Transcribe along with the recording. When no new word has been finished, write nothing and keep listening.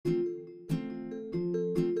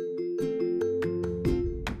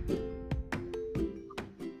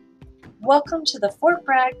Welcome to the Fort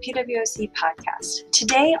Bragg PWOC podcast.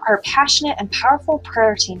 Today, our passionate and powerful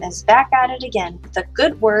prayer team is back at it again with a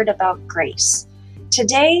good word about grace.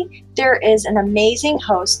 Today, there is an amazing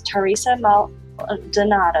host, Teresa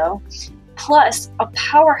Maldonado, plus a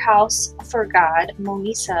powerhouse for God,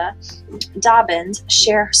 Monisa Dobbins,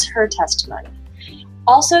 shares her testimony.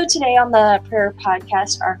 Also today on the prayer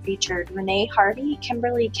podcast are featured Renee Hardy,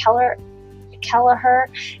 Kimberly Kelleher,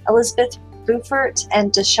 Elizabeth Buford,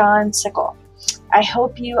 and Deshaun Sickle. I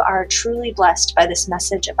hope you are truly blessed by this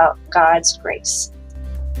message about God's grace.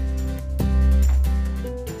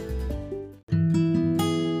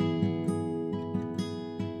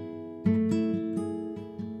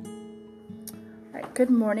 Good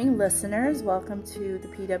morning, listeners. Welcome to the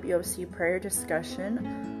PWOC prayer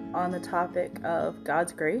discussion on the topic of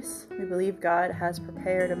God's grace. We believe God has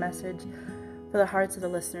prepared a message for the hearts of the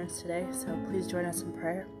listeners today, so please join us in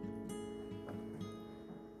prayer.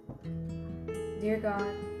 Dear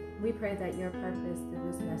God, we pray that your purpose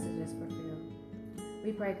through this message is fulfilled.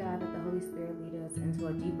 We pray, God, that the Holy Spirit lead us into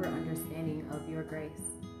a deeper understanding of your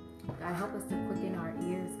grace. God, help us to quicken our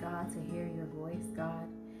ears, God, to hear your voice, God,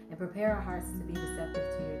 and prepare our hearts to be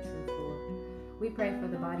receptive to your truth, Lord. We pray for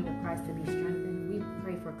the body of Christ to be strengthened. We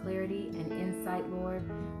pray for clarity and insight, Lord.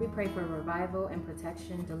 We pray for revival and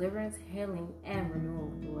protection, deliverance, healing, and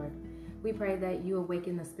renewal, Lord. We pray that you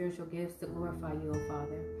awaken the spiritual gifts to glorify you, O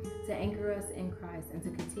Father, to anchor us in Christ and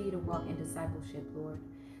to continue to walk in discipleship, Lord,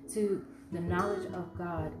 to the knowledge of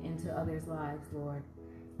God into others' lives, Lord.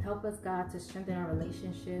 Help us, God, to strengthen our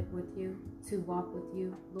relationship with you, to walk with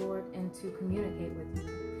you, Lord, and to communicate with you.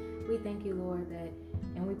 We thank you, Lord,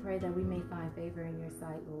 and we pray that we may find favor in your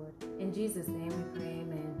sight, Lord. In Jesus' name we pray,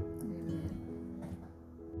 amen. Amen.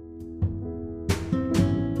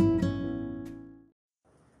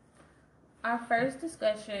 Our first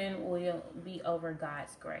discussion will be over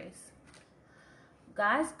God's grace.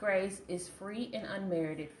 God's grace is free and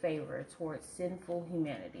unmerited favor towards sinful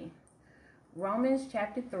humanity. Romans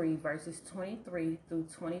chapter 3 verses 23 through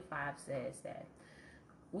 25 says that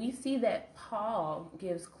we see that Paul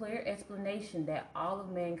gives clear explanation that all of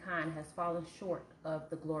mankind has fallen short of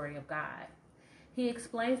the glory of God. He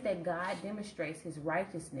explains that God demonstrates his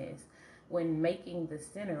righteousness when making the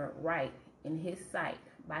sinner right in his sight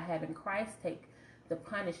by having Christ take the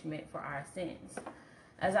punishment for our sins.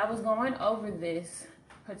 As I was going over this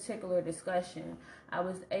particular discussion, I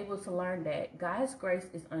was able to learn that God's grace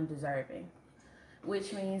is undeserving,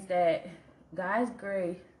 which means that God's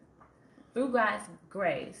grace, through God's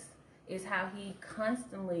grace, is how he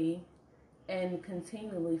constantly and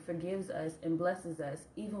continually forgives us and blesses us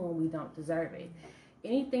even when we don't deserve it.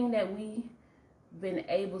 Anything that we've been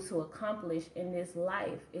able to accomplish in this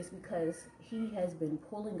life is because he has been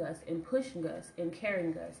pulling us and pushing us and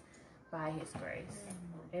carrying us by his grace.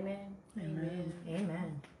 Amen. Amen.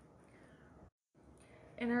 Amen.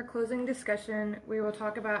 In our closing discussion, we will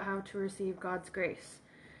talk about how to receive God's grace.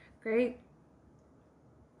 Grace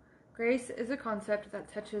is a concept that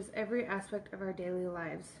touches every aspect of our daily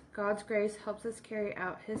lives. God's grace helps us carry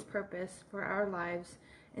out his purpose for our lives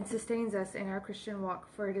and sustains us in our Christian walk,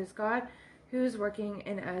 for it is God who is working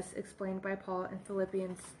in us, explained by Paul in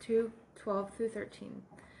Philippians 2:12-13.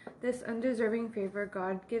 This undeserving favor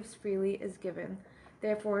God gives freely is given.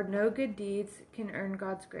 Therefore, no good deeds can earn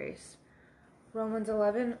God's grace. Romans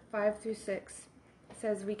 11:5-6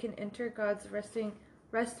 says we can enter God's rest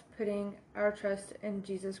putting our trust in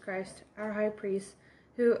Jesus Christ, our high priest,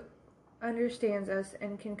 who understands us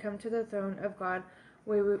and can come to the throne of God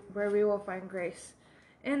where we will find grace.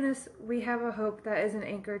 In this, we have a hope that is an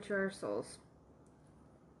anchor to our souls.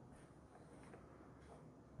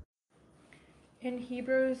 In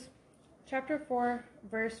Hebrews chapter 4,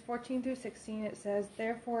 verse 14-16, it says,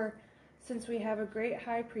 "Therefore, since we have a great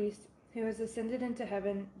high priest who has ascended into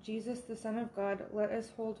heaven, Jesus the Son of God, let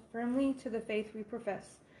us hold firmly to the faith we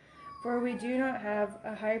profess. For we do not have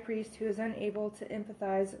a high priest who is unable to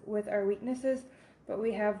empathize with our weaknesses, but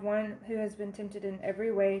we have one who has been tempted in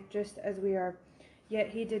every way, just as we are, yet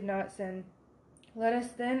he did not sin. Let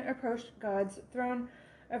us then approach God's throne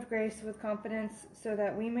of grace with confidence, so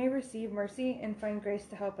that we may receive mercy and find grace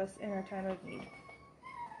to help us in our time of need."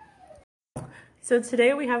 So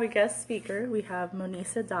today we have a guest speaker. We have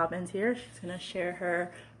Monisa Dobbins here. She's going to share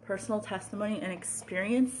her personal testimony and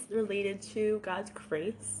experience related to God's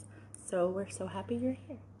grace. So we're so happy you're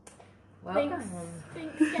here. Welcome.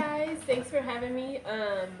 Thanks guys. Thanks for having me.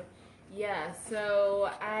 So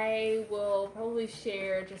I will probably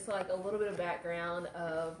share just like a little bit of background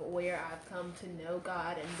of where I've come to know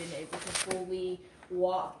God and been able to fully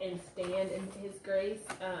walk and stand in his grace.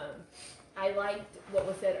 I liked what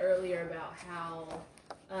was said earlier about how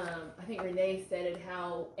I think Renee said it,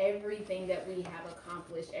 how everything that we have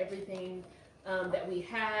accomplished, everything that we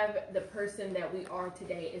have, the person that we are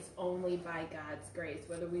today is only by God's grace,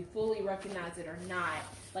 whether we fully recognize it or not.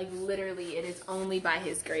 Like literally, it is only by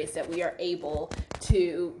His grace that we are able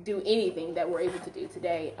to do anything that we're able to do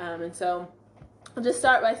today. And so I'll just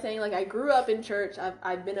start by saying, like, I grew up in church.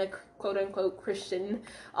 I've been a quote unquote Christian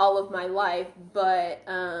all of my life, but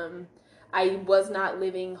I was not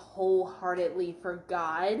living wholeheartedly for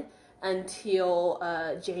God until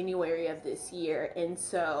January of this year. And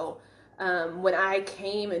so when I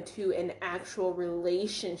came into an actual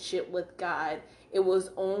relationship with God, it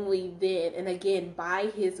was only then, and again,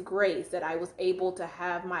 by His grace, that I was able to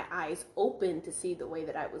have my eyes open to see the way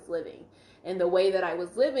that I was living. And the way that I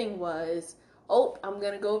was living was, oh, I'm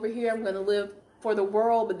going to go over here, I'm going to live for the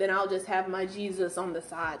world, but then I'll just have my Jesus on the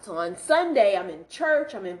side. So on Sunday, I'm in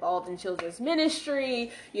church, I'm involved in children's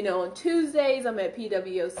ministry, on Tuesdays, I'm at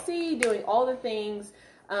PWOC doing all the things,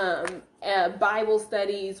 Bible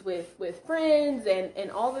studies with friends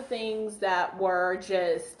and all the things that were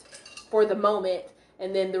just for the moment.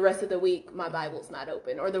 And then the rest of the week, my Bible's not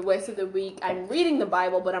open. Or the rest of the week, I'm reading the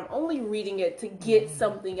Bible, but I'm only reading it to get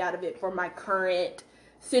something out of it for my current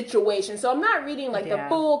situation. So I'm not reading like the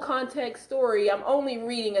full context story. I'm only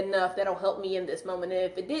reading enough that'll help me in this moment.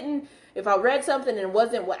 And if I read something and it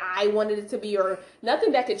wasn't what I wanted it to be, or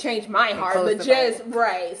nothing that could change my heart, but just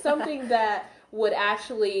something that would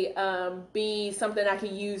actually be something I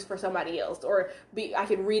could use for somebody else, or I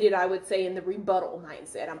can read it, I would say, in the rebuttal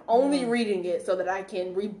mindset. I'm only reading it so that I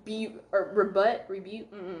can rebut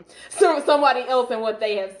so somebody else and what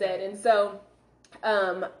they have said. And so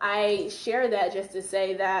I share that just to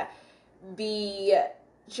say that the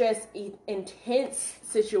just intense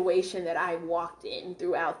situation that I walked in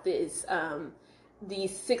throughout this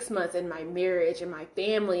these 6 months in my marriage and my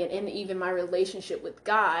family and even my relationship with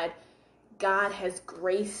God has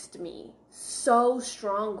graced me so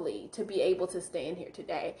strongly to be able to stand here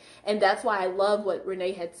today. And that's why I love what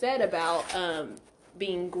Renee had said about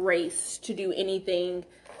being graced to do anything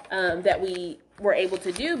that we were able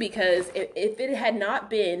to do, because if it had not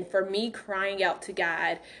been for me crying out to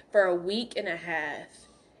God for a week and a half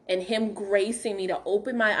and Him gracing me to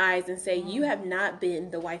open my eyes and say, you have not been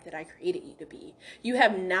the wife that I created you to be. You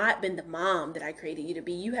have not been the mom that I created you to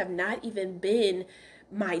be. You have not even been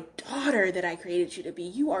my daughter that I created you to be.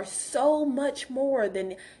 You are so much more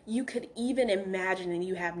than you could even imagine, and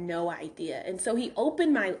you have no idea. And so He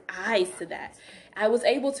opened my eyes to that. I was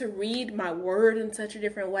able to read my word in such a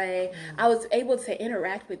different way. I was able to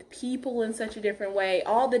interact with people in such a different way.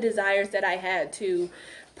 All the desires that I had to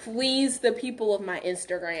please the people of my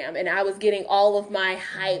Instagram, and I was getting all of my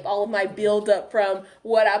hype, all of my build up from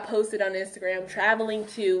what I posted on Instagram, traveling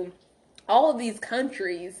to all of these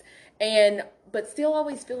countries, but still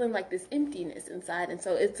always feeling like this emptiness inside. And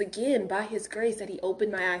so it's again by His grace that He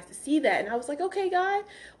opened my eyes to see that. And I was like, okay, God,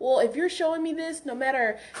 well, if you're showing me this, no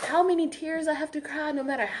matter how many tears I have to cry, no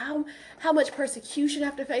matter how much persecution I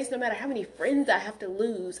have to face, no matter how many friends I have to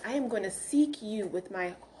lose, I am going to seek you with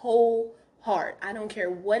my whole heart. I don't care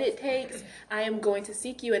what it takes. I am going to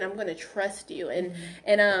seek you, and I'm going to trust you.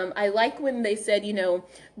 And I like when they said,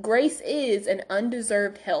 grace is an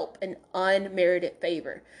undeserved help, an unmerited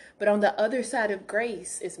favor. But on the other side of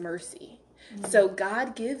grace is mercy. So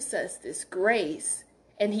God gives us this grace,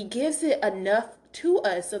 and He gives it enough to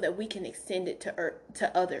us so that we can extend it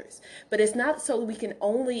to others. But it's not so we can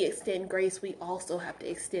only extend grace. We also have to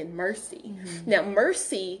extend mercy. Now,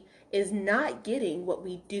 mercy is not getting what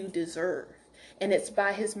we do deserve. And it's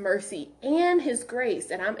by His mercy and His grace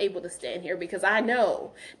that I'm able to stand here, because I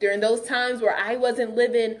know during those times where I wasn't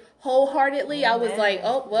living wholeheartedly, I was like,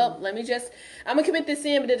 oh, well, I'm going to commit this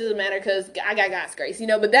sin, but it doesn't matter because I got God's grace,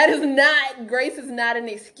 but grace is not an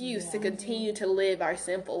excuse to continue to live our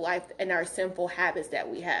sinful life and our sinful habits that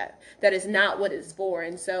we have. That is not what it's for.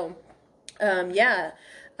 And so,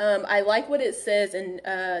 I like what it says in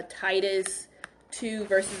Titus 2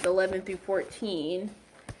 verses 11 through 14.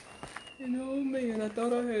 And oh man, I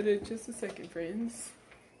thought I had it. Just a second, friends.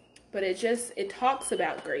 But it talks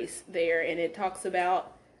about grace there, and it talks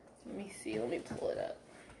about, let me pull it up.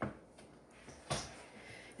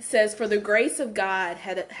 It says, for the grace of God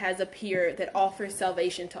has appeared that offers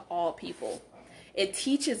salvation to all people. It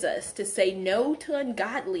teaches us to say no to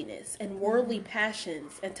ungodliness and worldly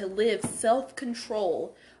passions, and to live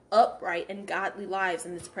self-control, upright and godly lives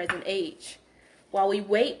in this present age, while we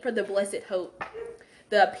wait for the blessed hope,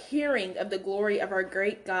 the appearing of the glory of our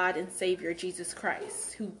great God and Savior, Jesus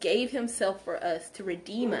Christ, who gave Himself for us to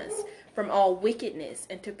redeem us from all wickedness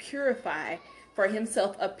and to purify for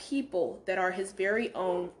Himself a people that are His very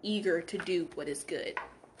own, eager to do what is good.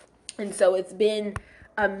 And so it's been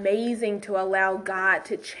amazing to allow God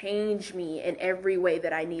to change me in every way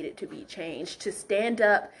that I needed to be changed, to stand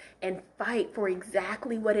up and fight for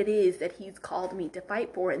exactly what it is that he's called me to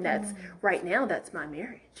fight for. And that's right now, that's my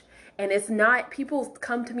marriage. And it's not, people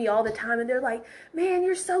come to me all the time and they're like, man,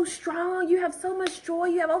 you're so strong. You have so much joy.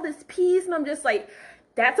 You have all this peace. And I'm just like,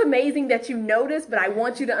 that's amazing that you notice, but I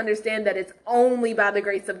want you to understand that it's only by the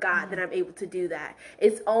grace of God that I'm able to do that.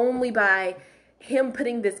 It's only by him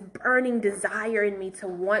putting this burning desire in me to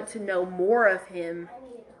want to know more of him.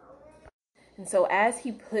 And so as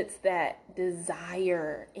he puts that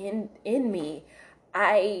desire in me,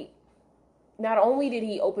 not only did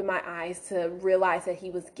he open my eyes to realize that he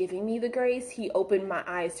was giving me the grace, he opened my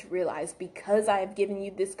eyes to realize, because I have given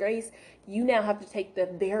you this grace, you now have to take the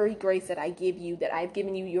very grace that I give you, that I've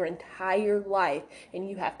given you your entire life, and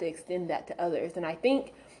you have to extend that to others. And I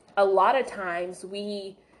think a lot of times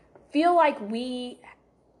we feel like we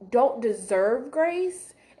don't deserve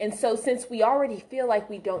grace. And so since we already feel like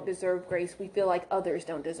we don't deserve grace, we feel like others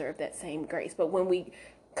don't deserve that same grace. But when we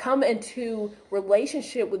come into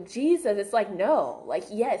relationship with Jesus, it's like, no, like,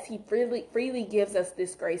 yes, he freely gives us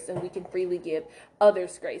this grace, and we can freely give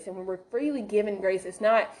others grace. And when we're freely given grace, it's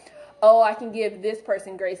not, oh, I can give this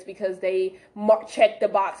person grace because they check the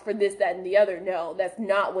box for this, that, and the other. No, that's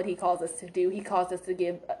not what he calls us to do. He calls us to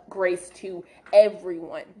give grace to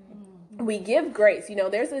everyone. We give grace. You know,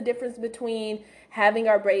 there's a difference between having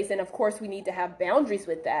our grace, and of course we need to have boundaries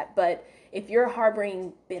with that. But if you're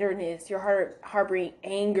harboring bitterness, you're harboring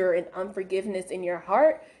anger and unforgiveness in your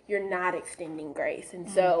heart, you're not extending grace. And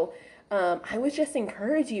so I would just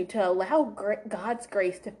encourage you to allow God's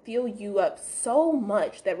grace to fill you up so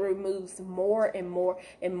much that removes more and more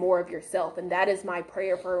and more of yourself. And that is my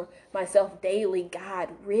prayer for myself daily. God,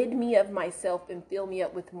 rid me of myself and fill me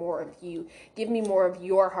up with more of you. Give me more of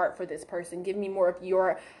your heart for this person. Give me more of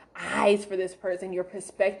your eyes for this person, your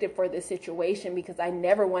perspective for this situation, because I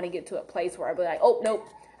never want to get to a place where I be like, oh, nope,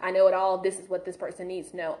 I know it all. This is what this person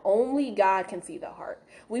needs. No, only God can see the heart.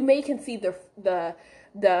 We can see the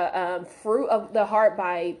fruit of the heart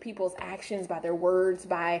by people's actions, by their words,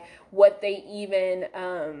 by what they even,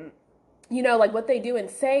 like what they do and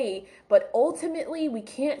say. But ultimately, we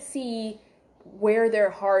can't see where their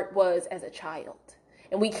heart was as a child.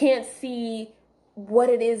 And we can't see what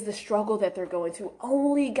it is, the struggle that they're going through.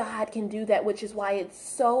 Only God can do that, which is why it's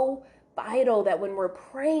so vital that when we're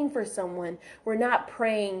praying for someone, we're not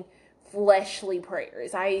praying fleshly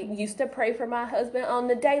prayers. I used to pray for my husband on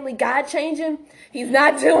the daily. God, change him. He's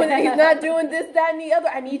not doing this, that, and the other.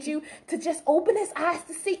 I need you to just open his eyes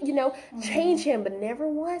to see, change him. But never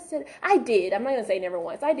once I did. I'm not going to say never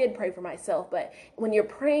once. I did pray for myself. But when you're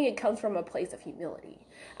praying, it comes from a place of humility.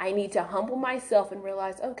 I need to humble myself and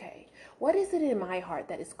realize, okay, what is it in my heart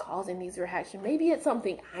that is causing these reactions? Maybe it's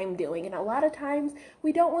something I'm doing. And a lot of times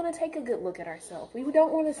we don't want to take a good look at ourselves. We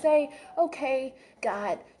don't want to say, okay,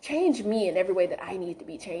 God, change me in every way that I need to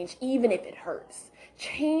be changed, even if it hurts.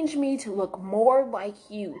 Change me to look more like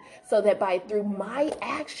you so that through my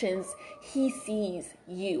actions, he sees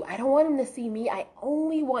you. I don't want him to see me. I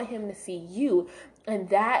only want him to see you. And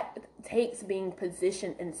that takes being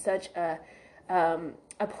positioned in such a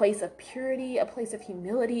place of purity, a place of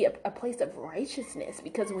humility, a place of righteousness.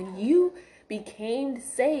 Because when you became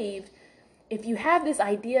saved, if you have this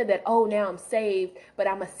idea that, oh, now I'm saved, but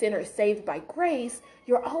I'm a sinner saved by grace,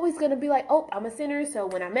 you're always going to be like, oh, I'm a sinner, so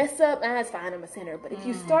when I mess up, it's fine, I'm a sinner. But if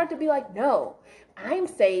you start to be like, no, I'm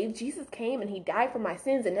saved, Jesus came and he died for my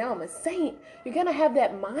sins, and now I'm a saint, you're going to have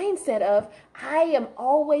that mindset of, I am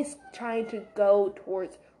always trying to go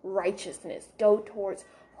towards righteousness, go towards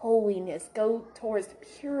holiness, go towards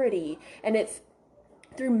purity. And it's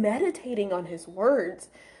through meditating on his words.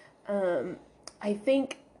 I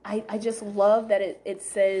think I just love that it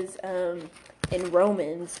says in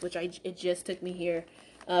Romans, which it just took me here,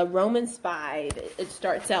 Romans 5, it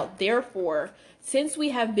starts out, therefore, since we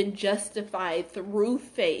have been justified through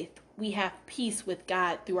faith, we have peace with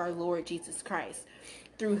God through our Lord Jesus Christ,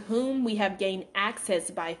 through whom we have gained access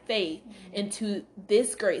by faith into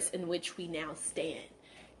this grace in which we now stand.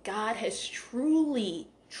 God has truly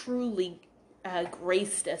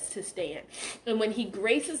graced us to stand. And when he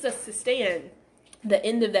graces us to stand, the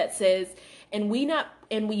end of that says, and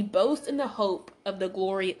we boast in the hope of the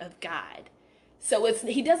glory of God. So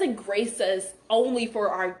he doesn't grace us only for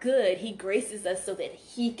our good. He graces us so that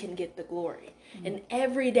he can get the glory. And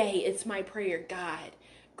every day it's my prayer, God,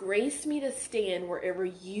 grace me to stand wherever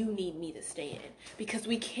you need me to stand, because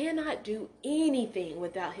we cannot do anything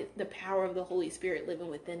without the power of the Holy Spirit living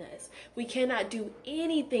within us. We cannot do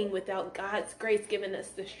anything without God's grace giving us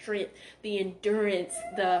the strength, the endurance,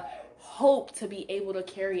 the hope to be able to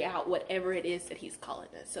carry out whatever it is that he's calling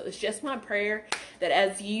us. So it's just my prayer that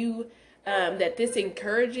as you, that this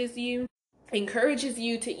encourages you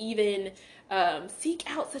to even seek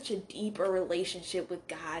out such a deeper relationship with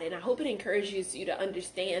God. And I hope it encourages you to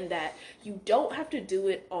understand that you don't have to do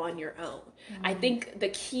it on your own. Mm-hmm. I think the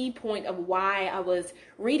key point of why I was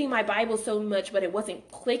reading my Bible so much, but it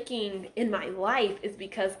wasn't clicking in my life, is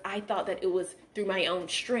because I thought that it was through my own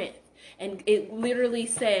strength. And it literally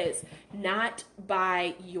says, not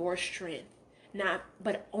by your strength,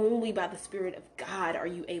 but only by the Spirit of God are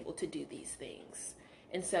you able to do these things.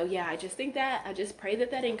 And so, yeah, I just pray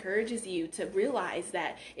that encourages you to realize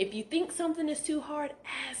that if you think something is too hard,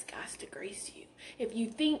 ask God to grace you. If you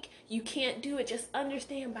think you can't do it, just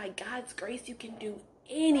understand by God's grace you can do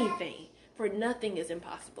anything, for nothing is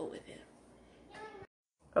impossible with him.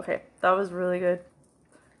 Okay, that was really good.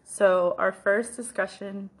 So our first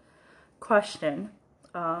discussion question,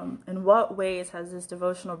 in what ways has this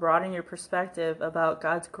devotional broadened your perspective about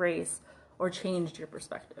God's grace or changed your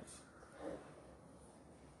perspective?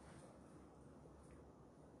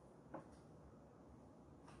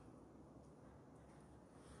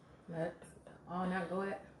 Not go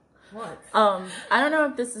at once. I don't know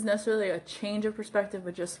if this is necessarily a change of perspective,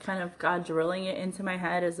 but just kind of God drilling it into my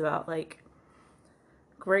head is about like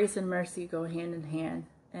grace and mercy go hand in hand,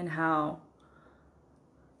 and how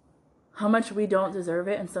much we don't deserve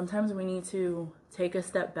it, and sometimes we need to take a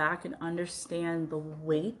step back and understand the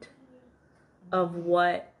weight of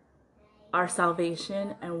what our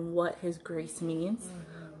salvation and what his grace means.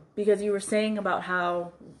 Mm-hmm. Because you were saying about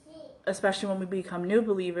how, especially when we become new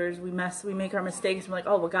believers, we make our mistakes, and we're like,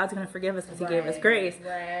 oh, well, God's going to forgive us because he gave us grace.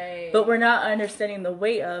 Right. But we're not understanding the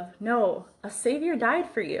weight of, no, a Savior died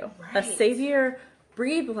for you. Right. A Savior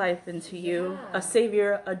breathed life into you. Yeah. A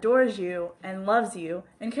Savior adores you and loves you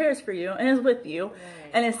and cares for you and is with you. Right.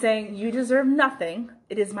 And is saying, you deserve nothing.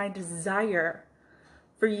 It is my desire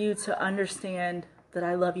for you to understand that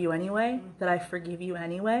I love you anyway, mm-hmm. that I forgive you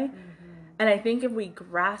anyway. Mm-hmm. And I think if we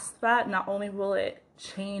grasp that, not only will it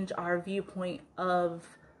change our viewpoint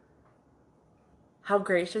of how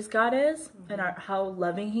gracious God is, mm-hmm. and how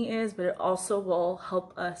loving he is, but it also will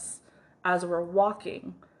help us as we're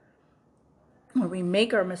walking, when we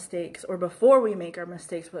make our mistakes, or before we make our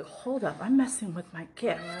mistakes, we're like, hold up, I'm messing with my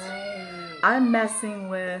gift. Right. I'm messing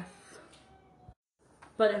with...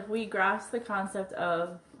 But if we grasp the concept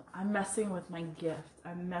of, I'm messing with my gift,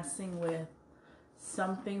 I'm messing with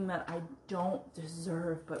something that I don't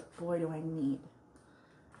deserve, but boy, do I need.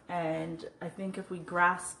 And I think if we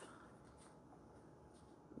grasp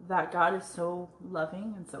that God is so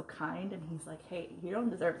loving and so kind, and he's like, hey, you don't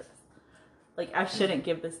deserve this. Like, I shouldn't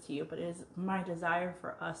give this to you, but it is my desire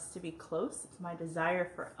for us to be close. It's my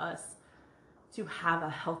desire for us to have a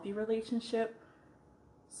healthy relationship.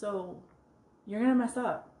 So you're going to mess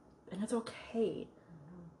up, and it's okay.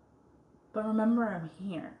 Mm-hmm. But remember, I'm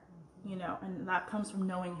here, you know, and that comes from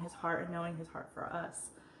knowing his heart, and knowing his heart for us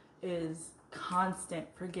is constant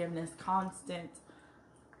forgiveness, constant,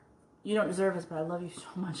 you don't deserve this, but I love you so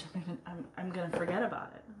much, I'm gonna forget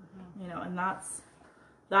about it. Mm-hmm. You know, and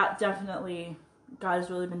that definitely, God has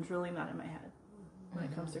really been drilling that in my head when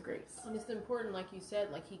it comes to grace. And it's important, like you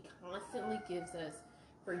said, like he constantly gives us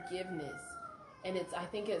forgiveness, and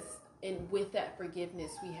with that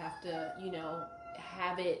forgiveness we have to, you know,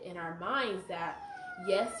 have it in our minds that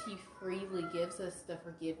yes, he freely gives us the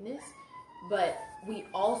forgiveness, but we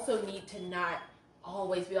also need to not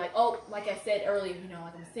always be like, oh, like I said earlier, you know,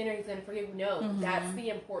 like I'm a sinner, he's going to forgive me. No, mm-hmm. That's the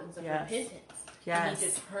importance of repentance. Yes. You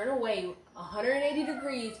need to turn away 180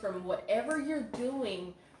 degrees from whatever you're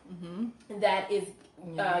doing, mm-hmm. that is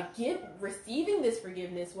receiving this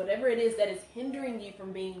forgiveness, whatever it is that is hindering you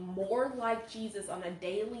from being more like Jesus on a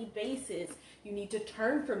daily basis. You need to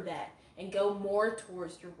turn from that and go more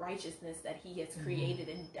towards your righteousness that he has created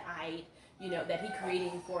and died, you know, that he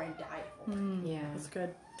created you for and died for. Yeah. That's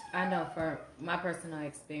good. I know for my personal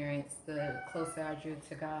experience, the closer I drew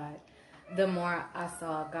to God, the more I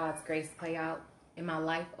saw God's grace play out in my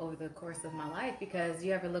life over the course of my life. Because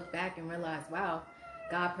you ever look back and realize, wow,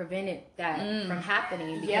 God prevented that from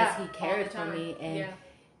happening because he cared for me. And,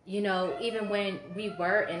 you know, even when we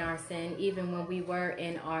were in our sin, even when we were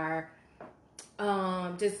in our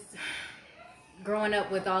just growing up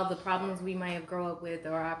with all the problems we may have grown up with,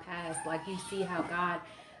 or our past, like you see how God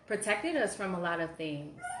protected us from a lot of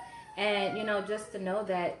things. And, you know, just to know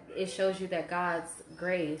that it shows you that God's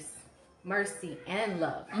grace, mercy, and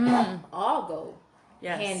love all go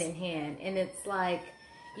hand in hand. And it's like,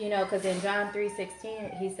 you know, because in John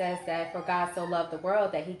 3:16, he says that for God so loved the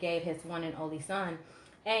world that he gave his one and only son,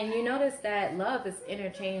 And you notice that love is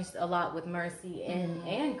interchanged a lot with mercy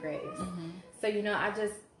and grace. So, I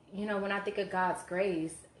just, when I think of God's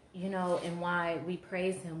grace, and why we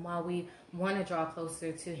praise him, why we want to draw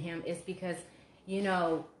closer to him, is because,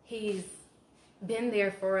 he's been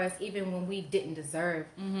there for us even when we didn't deserve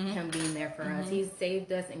him being there for us. He's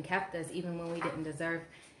saved us and kept us even when we didn't deserve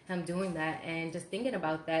him doing that. And just thinking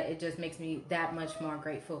about that, it just makes me that much more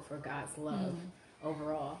grateful for God's love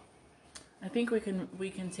overall. I think we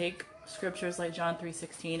can take scriptures like John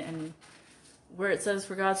 3:16 and where it says,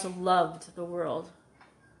 "For God so loved the world."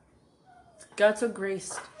 God so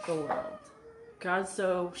graced the world. God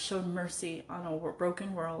so showed mercy on a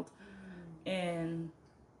broken world. And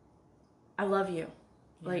I love you.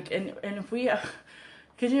 Like, and if we,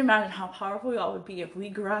 could you imagine how powerful we all would be if we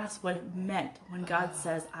grasped what it meant when God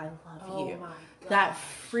says, "I love you." That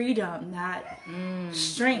freedom, that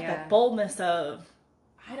strength, that boldness of,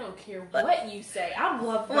 I don't care what you say. I'm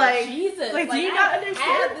loved by Jesus. Like, do you not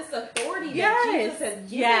understand? I have this authority that Jesus has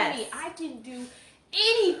given me. I can do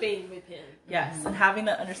anything with him. Yes, and having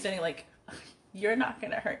that understanding, like, you're not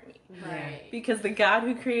going to hurt me. Right. Because the God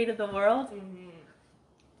who created the world,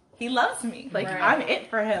 he loves me. Like, I'm it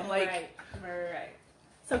for him. Like, right.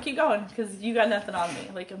 So keep going, because you got nothing on me.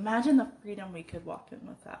 Like, imagine the freedom we could walk in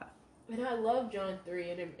with that. And I love John 3,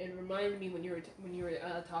 and it reminded me when you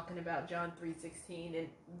were talking about John 3:16 and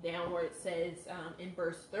down where it says in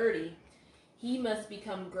verse 30, he must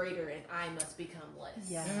become greater and I must become less.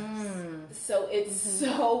 Yes. So it's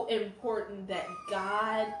so important that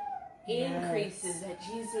God increases, that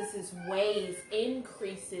Jesus' ways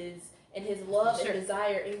increases, and his love and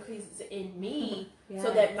desire increases in me,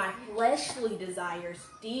 so that my fleshly desires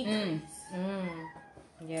decrease.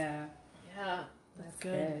 Yeah. That's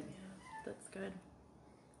good. That's good.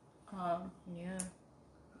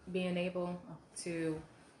 Being able to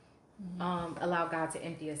allow God to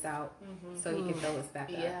empty us out so he can fill us back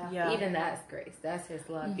up. Yeah. Even that's grace. That's his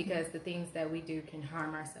love. Because the things that we do can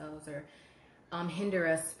harm ourselves or hinder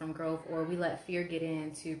us from growth, or we let fear get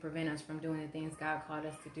in to prevent us from doing the things God called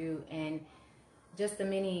us to do. And just the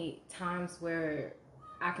many times where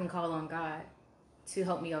I can call on God to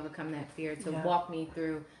help me overcome that fear, to walk me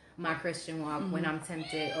through my Christian walk when I'm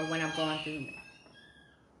tempted or when I'm going through,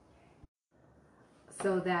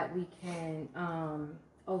 so that we can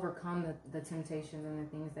overcome the temptations and the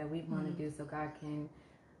things that we want to do, so God can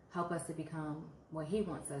help us to become what he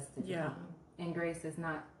wants us to become. And grace is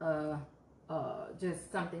not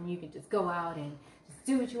just something you can just go out and just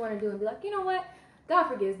do what you want to do and be like, you know what, God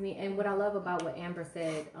forgives me. And what I love about what Amber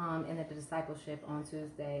said in the discipleship on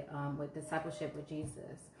Tuesday, with discipleship with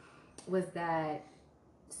Jesus, was that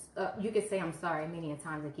you could say I'm sorry many a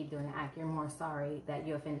times and keep doing the act. You're more sorry that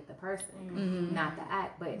you offended the person, not the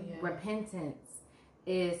act. But repentance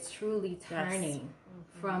is truly turning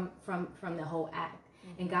from the whole act.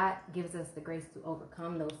 And God gives us the grace to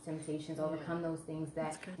overcome those temptations, overcome those things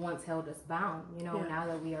that once held us bound. Now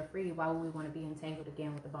that we are free, why would we want to be entangled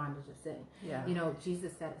again with the bondage of sin?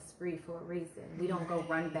 Jesus set us free for a reason. We don't go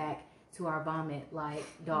run back to our vomit like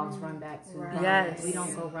dogs run back to vomit. We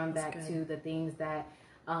don't go run back to the things that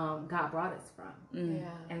God brought us from.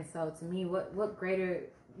 And so to me, what greater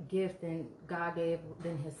gift than God gave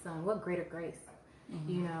than his son? What greater grace?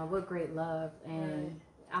 What great love. And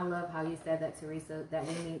I love how you said that, Teresa, that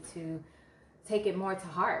we need to take it more to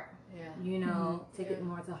heart. Take it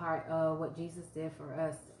more to heart, what Jesus did for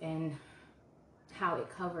us and how it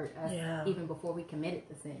covered us even before we committed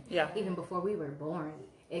the sin. Even before we were born,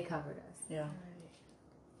 it covered us.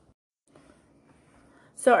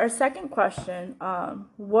 So our second question,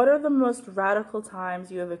 what are the most radical times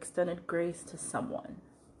you have extended grace to someone?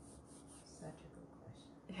 Such a good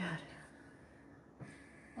question.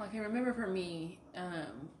 Well, I can remember for me,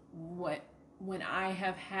 when I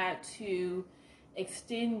have had to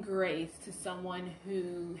extend grace to someone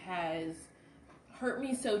who has hurt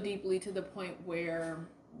me so deeply to the point where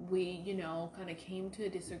we, kind of came to a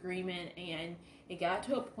disagreement, and it got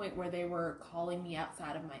to a point where they were calling me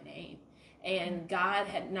outside of my name. And God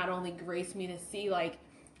had not only graced me to see, like,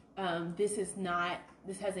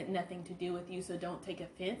 this hasn't nothing to do with you, so don't take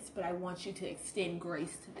offense, but I want you to extend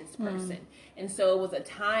grace to this person. And so it was a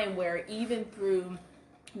time where even through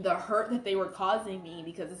the hurt that they were causing me,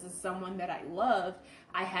 because this is someone that I loved,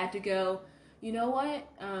 I had to go, you know what?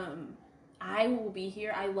 I will be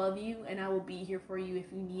here. I love you, and I will be here for you if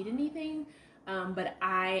you need anything. But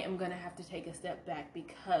I am going to have to take a step back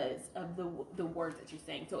because of the words that you're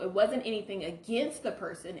saying. So it wasn't anything against the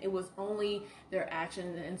person. It was only their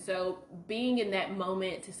actions. And so being in that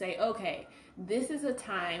moment to say, okay, this is a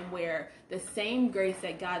time where the same grace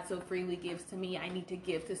that God so freely gives to me, I need to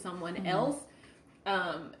give to someone else.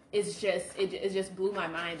 it just blew my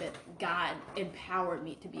mind that God empowered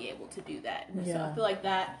me to be able to do that. And so I feel like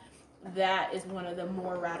that is one of the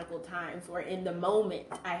more radical times where in the moment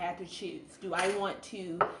I had to choose. Do I want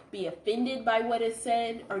to be offended by what is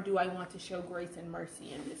said, or do I want to show grace and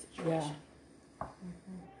mercy in this situation?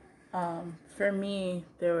 For me,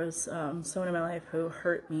 there was someone in my life who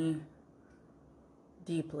hurt me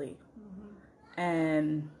deeply.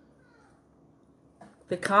 And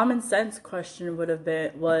the common sense question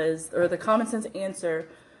the common sense answer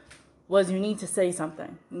was, you need to say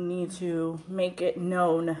something. You need to make it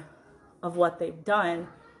known of what they've done.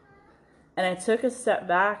 And I took a step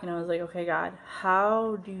back and I was like, okay, God,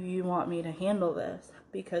 how do you want me to handle this?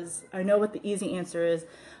 Because I know what the easy answer is.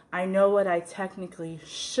 I know what I technically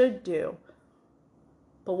should do.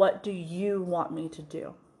 But what do you want me to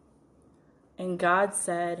do? And God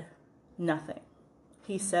said nothing.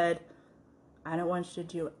 He said, I don't want you to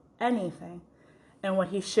do anything. And what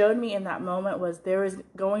he showed me in that moment was there is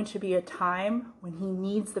going to be a time when he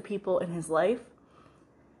needs the people in his life.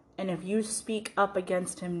 And if you speak up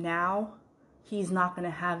against him now, he's not going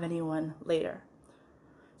to have anyone later.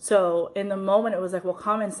 So in the moment, it was like, well,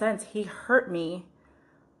 common sense, he hurt me.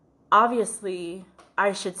 Obviously,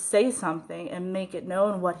 I should say something and make it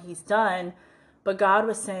known what he's done. But God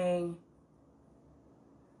was saying,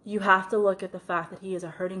 you have to look at the fact that he is a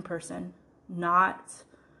hurting person, not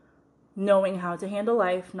knowing how to handle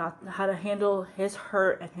life, not how to handle his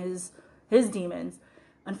hurt and his demons.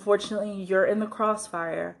 Unfortunately, you're in the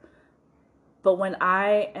crossfire. But when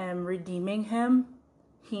I am redeeming him,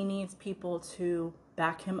 he needs people to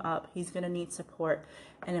back him up. He's going to need support.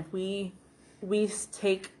 And if we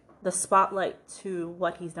take the spotlight to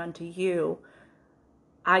what he's done to you,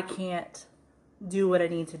 I can't do what I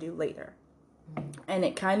need to do later. And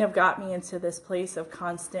it kind of got me into this place of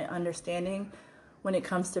constant understanding when it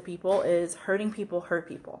comes to people is hurting people hurt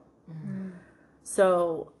people.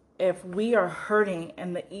 So if we are hurting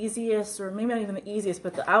and the easiest, or maybe not even the easiest,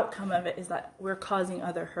 but the outcome of it is that we're causing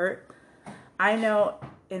other hurt. I know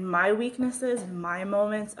in my weaknesses, in my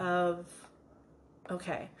moments of,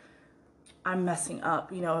 okay, I'm messing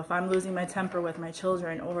up. You know, if I'm losing my temper with my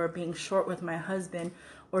children or being short with my husband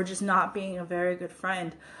or just not being a very good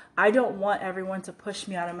friend, I don't want everyone to push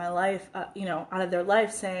me out of my life, out of their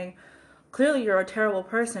life saying, clearly you're a terrible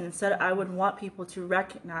person. Instead, I would want people to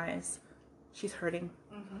recognize she's hurting.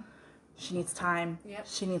 She needs time.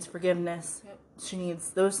 She needs forgiveness. She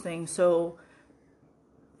needs those things. So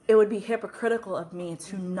it would be hypocritical of me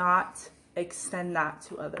to not extend that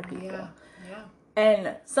to other people.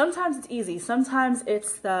 And sometimes it's easy. Sometimes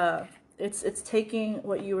it's taking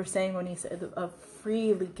what you were saying when you said of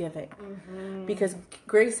freely giving. Because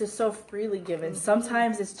grace is so freely given.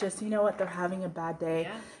 Sometimes it's just, you know what, they're having a bad day.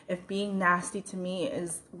 If being nasty to me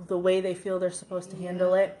is the way they feel they're supposed to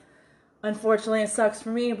handle it, unfortunately it sucks for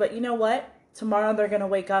me, but you know what? Tomorrow they're going to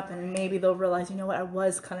wake up and maybe they'll realize, you know what, I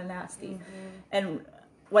was kind of nasty. And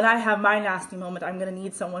when I have my nasty moment, I'm going to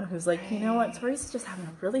need someone who's like, you know what, Teresa's just having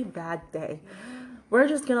a really bad day. We're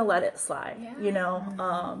just going to let it slide, you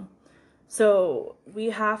know? So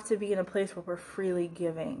we have to be in a place where we're freely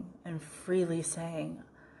giving and freely saying,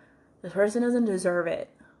 this person doesn't deserve it,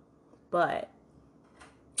 but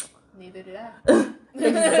neither did I.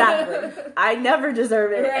 Exactly. I never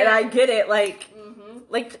deserve it, and I get it,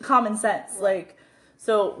 like common sense. Like,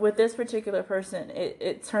 so with this particular person,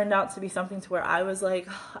 it turned out to be something to where I was like,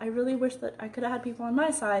 oh, I really wish that I could have had people on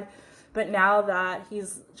my side. But now that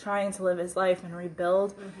he's trying to live his life and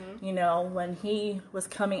rebuild, you know, when he was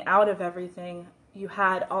coming out of everything, you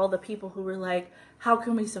had all the people who were like, how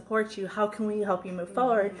can we support you? How can we help you move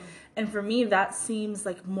forward? And for me, that seems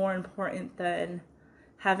like more important than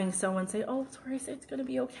having someone say, oh, Teresa, it's going to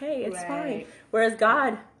be okay. It's fine. Whereas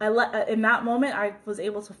God, in that moment, I was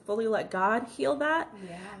able to fully let God heal that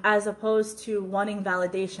as opposed to wanting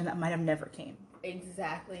validation that might have never came.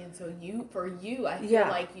 Exactly. And so I feel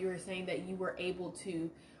like you were saying that you were able to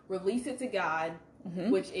release it to God,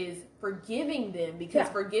 which is forgiving them, because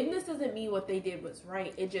forgiveness doesn't mean what they did was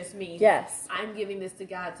right. It just means I'm giving this to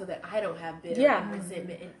God so that I don't have bitterness and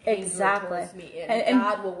resentment and anger towards me. And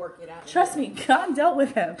God will work it out. Trust me, God dealt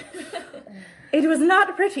with him. It was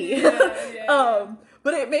not pretty.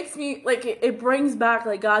 But it makes me, like, it brings back,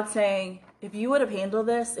 like, God saying, if you would have handled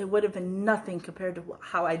this, it would have been nothing compared to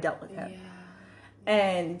how I dealt with him.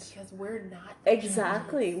 And because we're not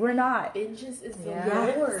we're not. Vengeance is the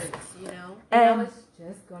Lord's, you know. And I was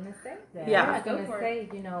just gonna say that. Yeah. I was gonna say,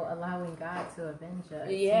 allowing God to avenge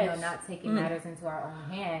us. Not taking matters into our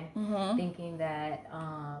own hand, thinking that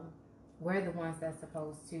we're the ones that's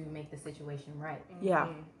supposed to make the situation right.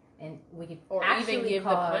 and we could Or actually even give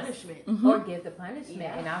cause, the punishment. or give the punishment.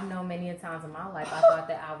 Yeah. And I've known many a times in my life I thought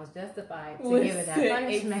that I was justified to give it that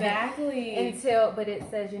punishment. Exactly. But it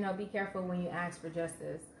says, be careful when you ask for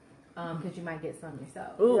justice, because you might get some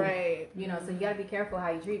yourself. Ooh. Right. So you got to be careful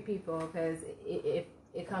how you treat people, because if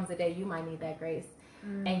it comes a day you might need that grace,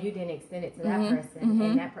 and you didn't extend it to that person,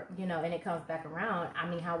 and that and it comes back around. I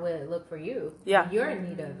mean, how will it look for you? Yeah. You're in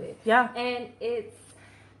need of it. Yeah. And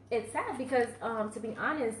it's sad because, to be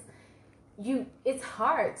honest, it's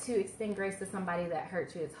hard to extend grace to somebody that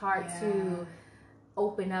hurt you. It's hard to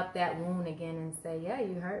open up that wound again and say, yeah,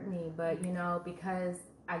 you hurt me, but because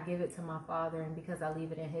I give it to my Father and because I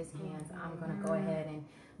leave it in His hands, I'm going to go ahead and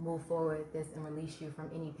move forward with this and release you from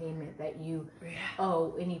any payment that you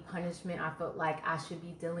owe, any punishment I felt like I should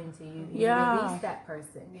be dealing to you. You release that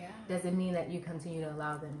person. Doesn't mean that you continue to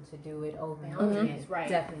allow them to do it over and over again. Right.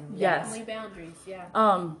 Definitely. Yes. Family boundaries.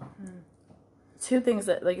 Yeah. Two things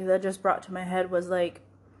that just brought to my head was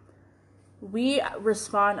we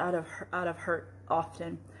respond out of hurt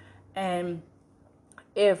often, and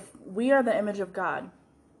if we are the image of God,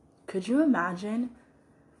 could you imagine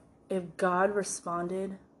if God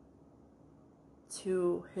responded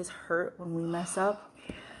to His hurt when we mess up?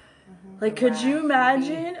 Could you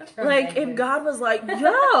imagine if God was like,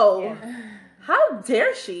 yo, how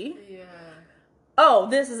dare she? Oh,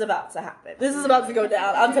 this is about to happen. This is about to go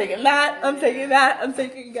down. I'm taking that. I'm taking that. I'm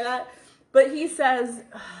taking that. But He says,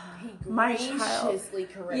 my child.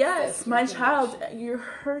 Yes, my child, you're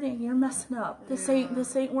hurting. You're messing up. This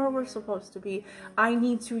ain't where we're supposed to be. I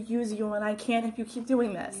need to use you, and I can't if you keep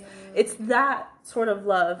doing this. It's that sort of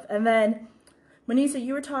love. And then, Manisa,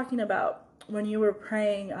 you were talking about when you were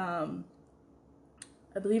praying, I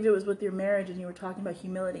believe it was with your marriage, and you were talking about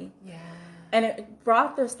humility. Yeah. And it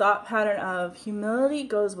brought this thought pattern of humility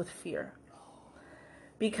goes with fear.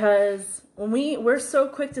 Because when we're so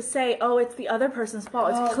quick to say, oh, it's the other person's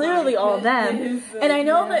fault. It's clearly all them. And I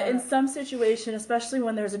know that in some situations, especially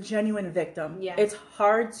when there's a genuine victim, it's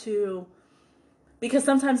hard to, because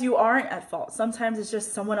sometimes you aren't at fault. Sometimes it's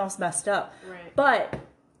just someone else messed up. Right. But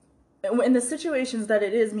in the situations that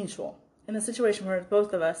it is mutual, in the situation where it's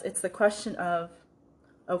both of us, it's the question of,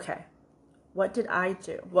 okay, what did I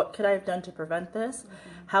do? What could I have done to prevent this?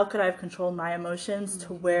 How could I have controlled my emotions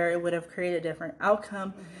to where it would have created a different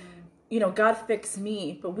outcome? God fixed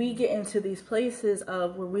me, but we get into these places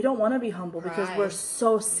of where we don't want to be humble because we're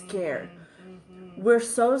so scared. We're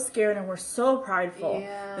so scared and we're so prideful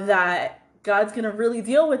that God's going to really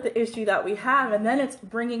deal with the issue that we have, and then it's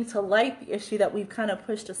bringing to light the issue that we've kind of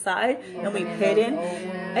pushed aside and we've hidden.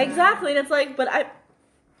 Exactly. And it's like, but I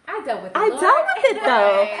dealt with it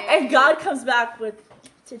though. And God comes back with,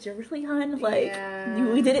 did you really, hon?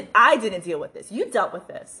 We did it. I didn't deal with this. You dealt with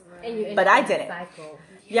this. But I didn't.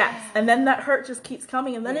 Yes. And then that hurt just keeps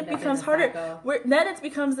coming, and then it becomes harder. Then it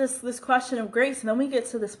becomes this question of grace, and then we get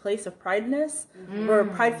to this place of or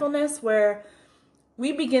pridefulness where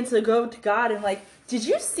we begin to go to God and did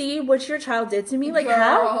you see what your child did to me?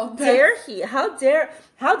 How dare he? How dare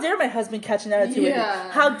my husband catch an attitude with me?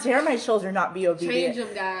 How dare my children not be obedient? Change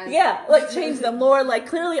them, guys. Yeah, change them, Lord.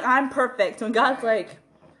 Clearly I'm perfect. When God's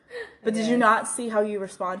but did you not see how you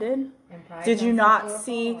responded? Did you not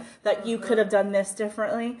see that you could have done this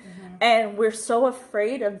differently? And we're so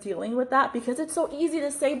afraid of dealing with that because it's so easy to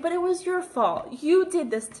say, but it was your fault. You did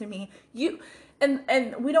this to me.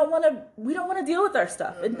 And we don't want to deal with our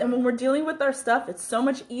stuff. And when we're dealing with our stuff, it's so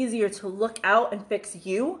much easier to look out and fix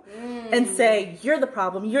you and say, you're the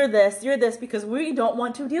problem, you're this, because we don't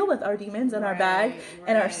want to deal with our demons and our bag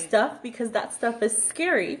and our stuff, because that stuff is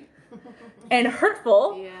scary and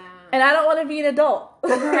hurtful. Yeah. And I don't want to be an adult.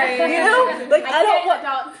 Right.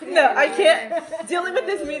 I can't. Dealing with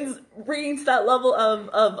this means bringing to that level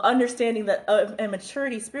of understanding and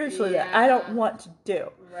maturity spiritually that I don't want to do.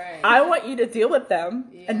 Right. I want you to deal with them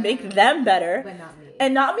and make them better. But not me.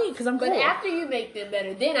 And not me, because I'm cool. But after you make them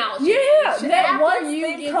better, then I'll change. Yeah. Then after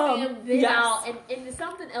you get them, then I'll. And there's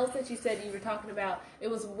something else that you said you were talking about. It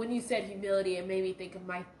was when you said humility, it made me think of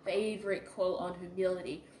my favorite quote on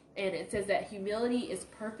humility. And it says that humility is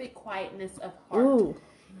perfect quietness of heart. Ooh.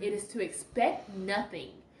 It is to expect nothing,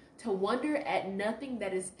 to wonder at nothing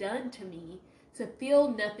that is done to me, to feel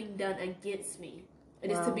nothing done against me.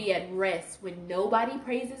 It is to be at rest when nobody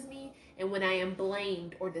praises me and when I am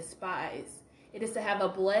blamed or despised. It is to have a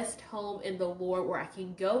blessed home in the Lord where I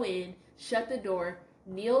can go in, shut the door,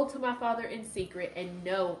 kneel to my Father in secret, and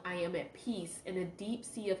know I am at peace in a deep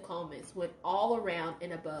sea of calmness when all around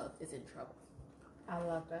and above is in trouble. I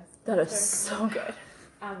love that. That is so good.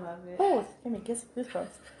 I love it. Oh, give me goosebumps.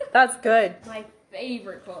 That's good. My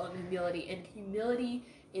favorite quote on humility, and humility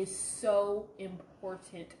is so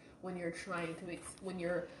important when you're trying to, when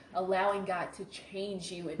you're allowing God to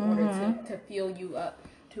change you in order to fill you up,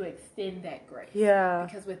 to extend that grace. Yeah.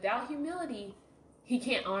 Because without humility, he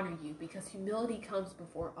can't honor you, because humility comes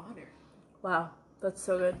before honor. Wow, that's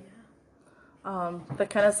so good. That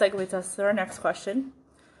kind of segues us to our next question.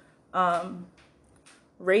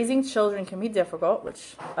 Raising children can be difficult,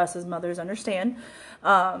 which us as mothers understand,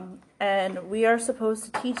 and we are supposed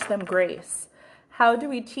to teach them grace. How do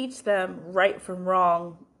we teach them right from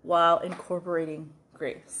wrong while incorporating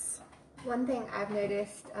grace? One thing I've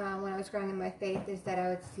noticed when I was growing in my faith is that I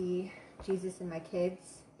would see Jesus in my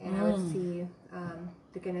kids, and I would see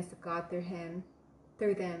the goodness of God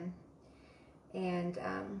through them, and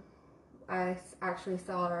I actually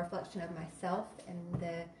saw a reflection of myself and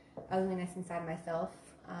the ugliness inside myself,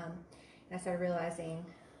 and I started realizing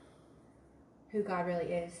who God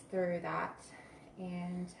really is through that,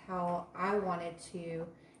 and how I wanted to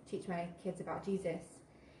teach my kids about Jesus.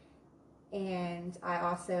 And I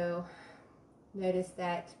also noticed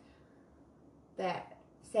that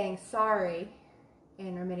saying sorry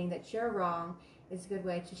and admitting that you're wrong is a good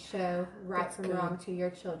way to show right from wrong to your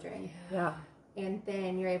children. Yeah. And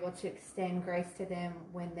then you're able to extend grace to them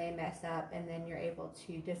when they mess up, and then you're able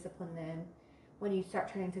to discipline them. When you start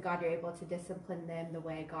turning to God, you're able to discipline them the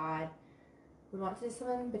way God would want to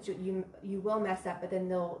discipline, but you will mess up, but then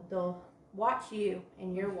they'll watch you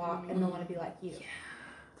in your walk, and they'll want to be like you.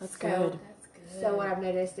 That's good. So what I've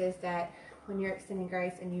noticed is that when you're extending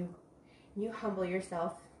grace and you humble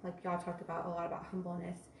yourself, like y'all talked about a lot about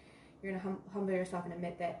humbleness, you're going to humble yourself and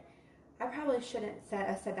admit that I probably shouldn't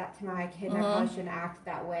have said that to my kid, and I probably shouldn't act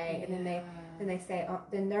that way. And then they say,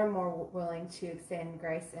 then they're more willing to extend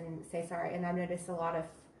grace and say sorry. And I've noticed a lot of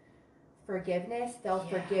forgiveness. They'll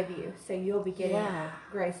forgive you, so you'll be getting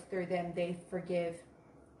grace through them. They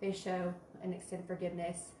show and extend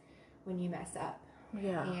forgiveness when you mess up.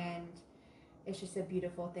 Yeah. And it's just a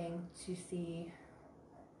beautiful thing to see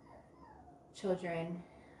children,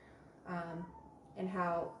 and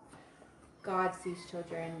how God sees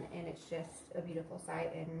children, and it's just a beautiful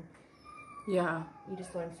sight, and Yeah. you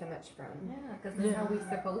just learn so much from. Yeah, because that's how we're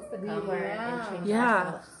supposed to come learn and change Yeah.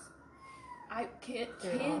 ourselves.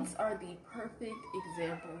 Kids are the perfect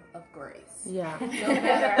example of grace. Yeah. No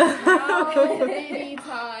matter how many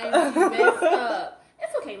times you mess up,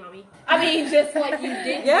 it's okay, mommy. I mean, just like you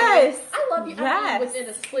did. Yes. I love you. I Yes. mean, within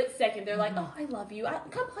a split second, they're like, "Oh, I love you.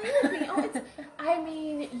 Come play with me." I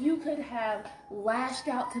mean, you could have lashed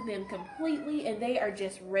out to them completely, and they are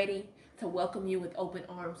just ready to welcome you with open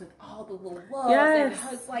arms with all the little love and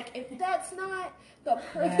hugs. Like, if that's not the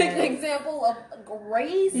perfect example of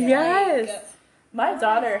grace, Yes. like, My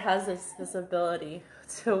daughter has this ability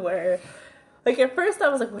to where, like, at first I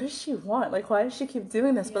was like, what does she want? Like, why does she keep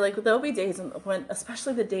doing this? But, like, there'll be days when,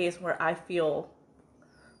 especially the days where I feel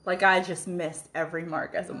like I just missed every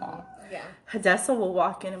mark as a mom. Yeah. Hadessa will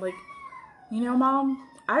walk in and be like, you know, Mom,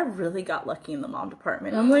 I really got lucky in the mom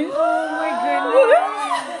department. I'm like, oh my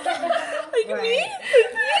goodness. Like, me?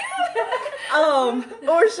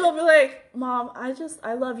 Or she'll be like, Mom,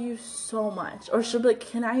 I love you so much. Or she'll be like,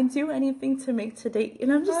 can I do anything to make today?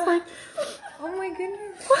 And I'm just like, Oh my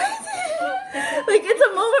goodness. what? Like, it's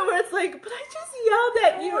a moment where it's like, but I just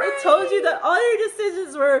yelled at you. I told you that all your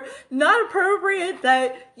decisions were not appropriate,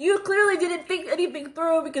 that you clearly didn't think anything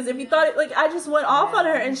through, because if you thought it, like, I just went off on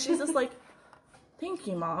her, and she's just like, thank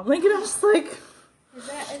you, Mom. Like, and I'm just like,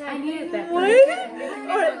 I needed that. what?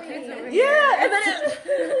 Yeah, and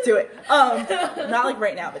then do it. Not like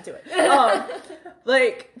right now, but do it.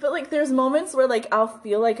 But like there's moments where like I'll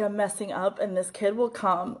feel like I'm messing up, and this kid will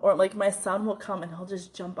come, or like my son will come, and he'll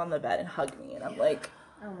just jump on the bed and hug me, and I'm like,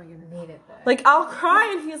 Oh my goodness, needed that. like I'll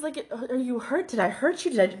cry, and he's like, are you hurt? Did I hurt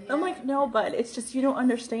you? I'm like, no, bud. It's just you don't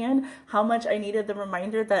understand how much I needed the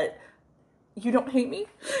reminder that you don't hate me.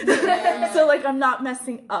 So like I'm not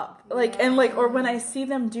messing up, like, and like, or when I see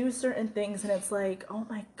them do certain things and it's like, oh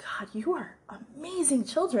my God, you are amazing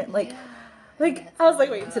children, like I was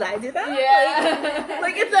like, wait, did I do that?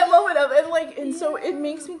 Like it's that moment of, and like, and so it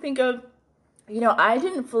makes me think of, you know, I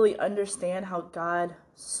didn't fully understand how God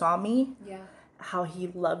saw me, how he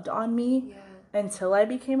loved on me until I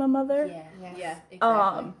became a mother.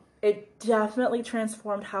 Exactly. It definitely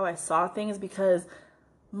transformed how I saw things, because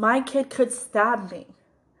my kid could stab me,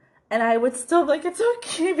 and I would still be like, it's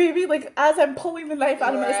okay, baby. Like, as I'm pulling the knife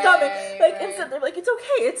out of my stomach, like, instantly, like, it's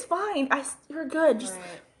okay, it's fine. You're good. Just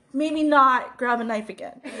maybe not grab a knife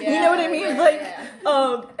again. You know what I mean?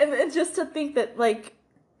 And just to think that, like,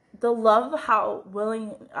 the love, how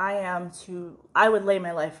willing I am to, I would lay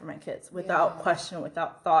my life for my kids without question,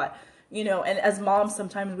 without thought, you know, and as moms,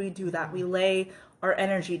 sometimes we do that. We lay our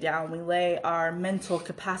energy down. We lay our mental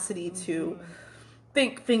capacity to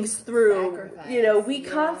think things through. Sacrifice. You know, we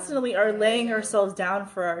constantly are laying ourselves down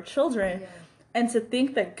for our children. And to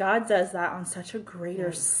think that God does that on such a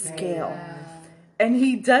greater scale. And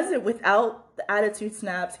he does it without the attitude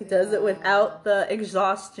snaps. He does it without the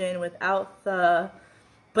exhaustion, without the,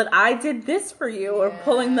 but I did this for you, or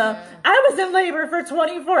pulling the, I was in labor for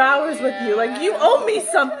 24 hours with you. Like, you owe me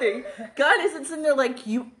something. God isn't sitting there like,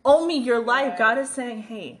 you owe me your life. God is saying,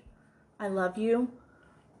 hey, I love you.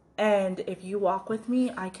 And if you walk with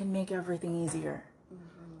me, I can make everything easier.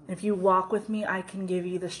 If you walk with me, I can give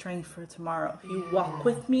you the strength for tomorrow. If you walk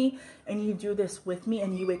with me and you do this with me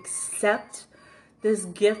and you accept this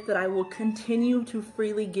gift that I will continue to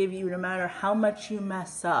freely give you no matter how much you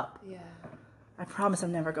mess up, I promise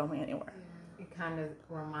I'm never going anywhere. It kind of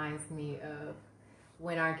reminds me of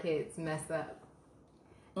when our kids mess up.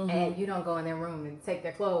 And you don't go in their room and take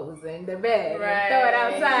their clothes and their bed and throw it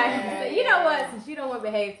outside. And say, you know what? Since you don't want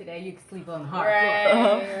to behave today, you can sleep on the hard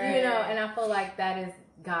floor. You know, and I feel like that is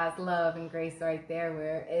God's love and grace right there,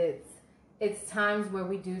 where it's times where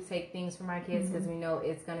we do take things from our kids because we know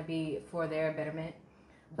it's going to be for their betterment.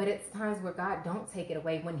 But it's times where God don't take it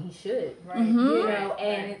away when he should, you know,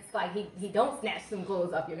 and it's like he don't snatch some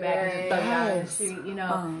clothes off your back and just throw it out in the street, you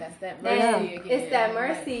know. That's that mercy again. It's that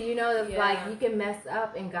mercy, you know, it's like you can mess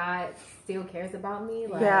up and God still cares about me.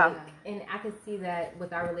 Like, and I can see that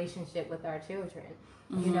with our relationship with our children.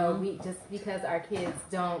 You know, we just because our kids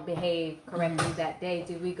don't behave correctly that day,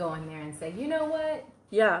 do we go in there and say, you know what?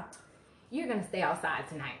 You're going to stay outside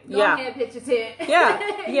tonight. Go ahead, pitch your tent.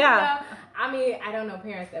 You know? I mean, I don't know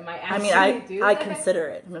parents that might actually do that. I consider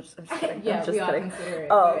it. I'm just kidding. Yeah, we all consider it.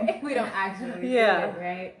 But we don't actually do it,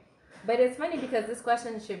 right? But it's funny because this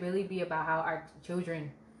question should really be about how our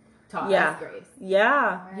children taught us grace.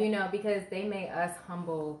 You know, because they made us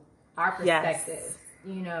humble our perspectives,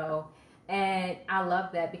 you know. And I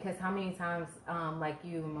love that because how many times, like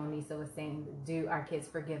you, Monisa, was saying, do our kids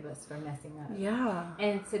forgive us for messing up?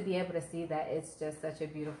 And to be able to see that, it's just such a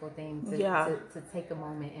beautiful thing to take a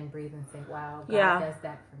moment and breathe and say, wow, God does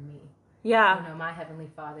that for me. You know, my Heavenly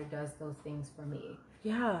Father does those things for me.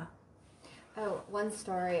 Oh, one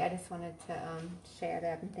story I just wanted to share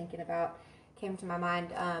that I've been thinking about came to my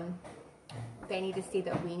mind. They need to see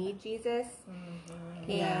that we need Jesus.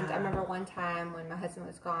 And I remember one time when my husband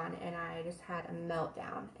was gone and I just had a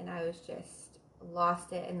meltdown and I was just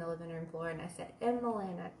lost it in the living room floor, and I said, Emily,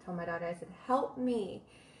 and I told my daughter, I said, help me.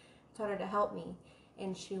 I told her to help me,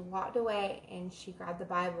 and she walked away and she grabbed the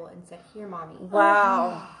Bible and said, here, Mommy.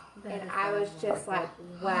 Wow. And I was just like,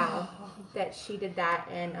 wow, that she did that.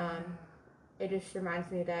 And it just reminds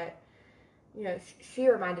me that, you know, she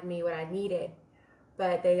reminded me what I needed.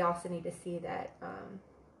 But they also need to see that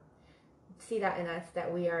in us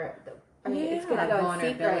that we are. I mean, it's going to go in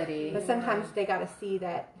secret, but sometimes they got to see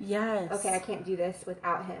that. Okay, I can't do this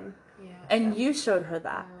without him. And you showed her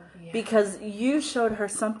that because you showed her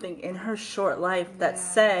something in her short life that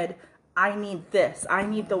said, "I need this. I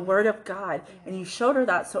need the Word of God," and you showed her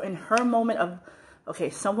that. So in her moment of, okay,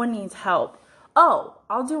 someone needs help. Oh,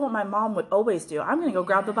 I'll do what my mom would always do. I'm gonna go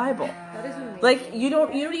grab the Bible. That is amazing. Like you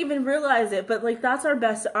don't even realize it, but like that's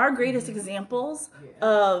our greatest examples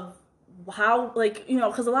of how, like, you know,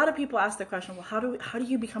 because a lot of people ask the question, well, how do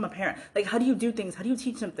you become a parent? Like, how do you do things? How do you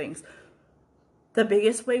teach them things? The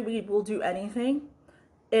biggest way we will do anything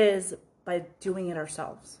is by doing it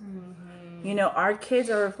ourselves. You know, our kids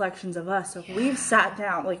are reflections of us. So if we've sat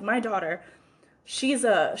down, like my daughter. She's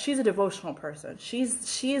a devotional person. She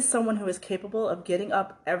is someone who is capable of getting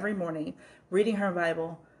up every morning, reading her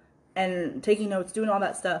Bible, and taking notes, doing all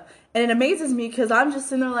that stuff. And it amazes me because I'm just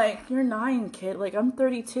sitting there like, you're 9, kid. Like, I'm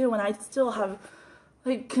 32 and I still have,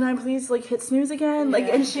 like, can I please, like, hit snooze again? Like,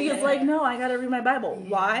 and she is like, no, I got to read my Bible.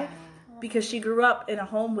 Why? Because she grew up in a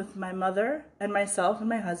home with my mother and myself and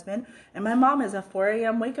my husband. And my mom is a 4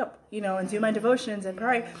 a.m. wake up, you know, and do my devotions and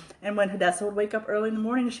pray. And when Hadessa would wake up early in the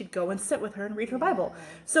morning, she'd go and sit with her and read her Bible.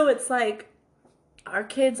 So it's like our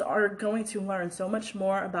kids are going to learn so much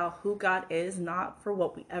more about who God is, not for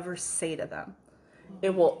what we ever say to them.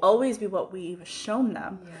 It will always be what we've shown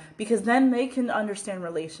them, because then they can understand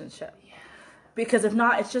relationship. Because if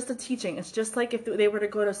not, it's just a teaching. It's just like if they were to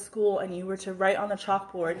go to school and you were to write on the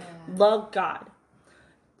chalkboard, love God,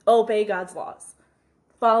 obey God's laws,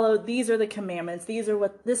 follow, these are the commandments,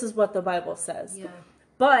 this is what the Bible says.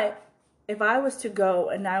 But if I was to go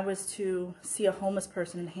and I was to see a homeless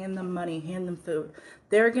person and hand them money, hand them food,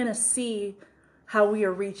 they're going to see how we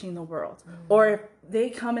are reaching the world. Or if they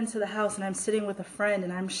come into the house and I'm sitting with a friend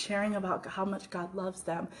and I'm sharing about how much God loves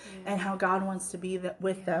them and how God wants to be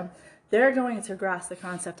with them, they're going to grasp the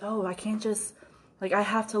concept, oh, I can't just, like, I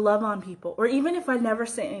have to love on people. Or even if I never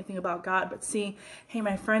say anything about God, but see, hey,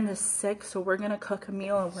 my friend is sick, so we're going to cook a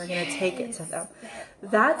meal and we're going to take it to them.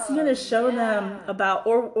 That's going to show them about,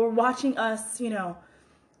 or watching us, you know,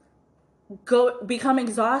 become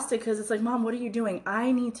exhausted because it's like, Mom, what are you doing?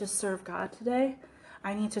 I need to serve God today.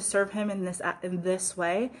 I need to serve him in this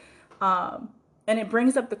way. And it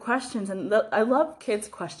brings up the questions. And I love kids'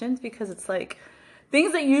 questions because it's like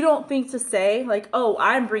things that you don't think to say, like, oh,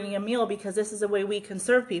 I'm bringing a meal because this is a way we can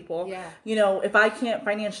serve people. Yeah. You know, if I can't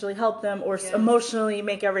financially help them or emotionally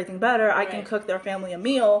make everything better, I can cook their family a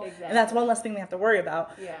meal. Exactly. And that's one less thing they have to worry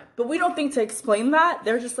about. Yeah. But we don't think to explain that.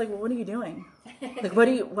 They're just like, well, what are you doing? Like,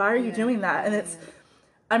 why are you doing that? And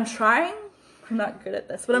I'm trying. I'm not good at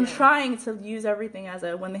this, but I'm trying to use everything as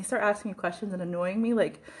when they start asking me questions and annoying me,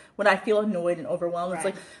 like when I feel annoyed and overwhelmed, it's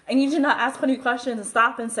like, I need you to not ask 20 questions and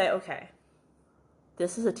stop and say, okay,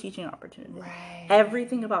 this is a teaching opportunity. Right.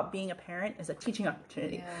 Everything about being a parent is a teaching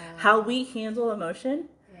opportunity. Yeah. How we handle emotion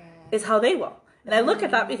is how they will. And I look at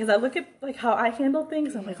that because I look at like how I handle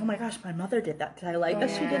things. I'm like, oh my gosh, my mother did that. Did I like that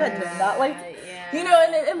she did that? Did I not like that? You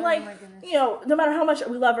know, and like, you know, no matter how much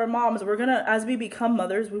we love our moms, we're going to, as we become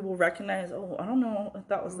mothers, we will recognize, oh, I don't know if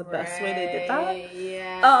that was the best way they did that.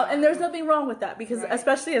 Yeah. And there's nothing wrong with that because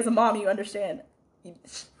especially as a mom, you understand.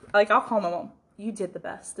 Like, I'll call my mom. You did the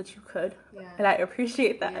best that you could. Yeah. And I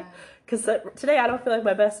appreciate that. Because today I don't feel like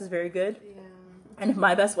my best is very good. Yeah. And if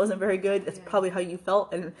my best wasn't very good, it's probably how you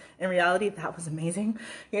felt. And in reality, that was amazing,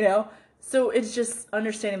 you know? So it's just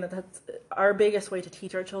understanding that that's our biggest way to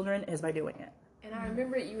teach our children is by doing it. And I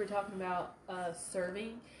remember you were talking about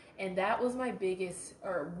serving. And that was my biggest,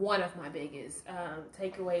 or one of my biggest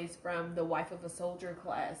takeaways from the Wife of a Soldier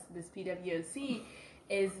class, this PWOC,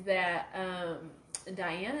 is that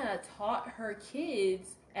Diana taught her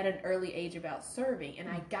kids at an early age about serving. And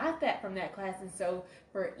I got that from that class. And so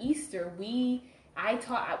for Easter, I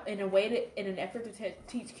taught in an effort to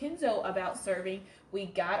teach Kenzo about serving. We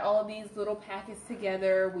got all of these little packets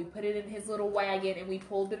together. We put it in his little wagon and we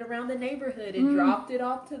pulled it around the neighborhood and dropped it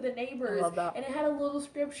off to the neighbors. I love that. And it had a little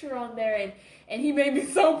scripture on there. And he made me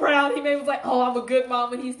so proud. He was like, oh, I'm a good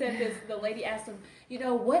mom. And he said this. The lady asked him, you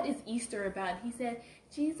know, what is Easter about? And he said,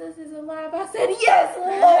 Jesus is alive. I said, yes,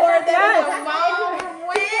 Lord, that is a mom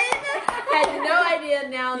win. Had no idea.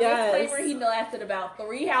 Now, disclaimer, he lasted about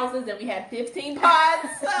 3 houses and we had 15 pods.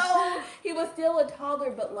 So he was still a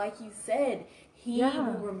toddler. But like you said, he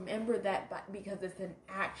will remember that because it's an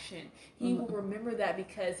action. He will remember that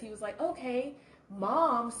because he was like, okay,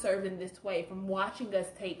 Mom served in this way from watching us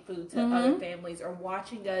take food to other families or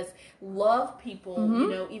watching us love people, you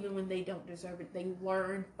know, even when they don't deserve it. They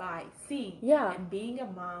learn by seeing. Yeah. And being a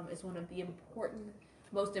mom is one of the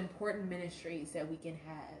most important ministries that we can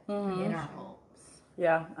have in our homes.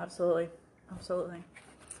 Yeah, absolutely. Absolutely.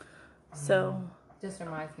 So just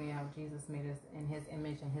reminds me how Jesus made us in his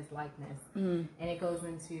image and his likeness. And it goes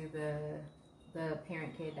into the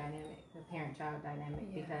parent-kid dynamic, the parent-child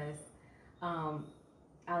dynamic, because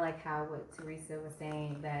I like how what Teresa was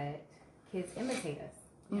saying, that kids imitate us.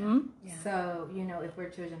 Yeah. So, you know, if we're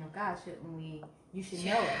children of God, you should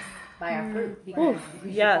know us by our fruit, because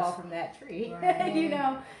we should fall from that tree, you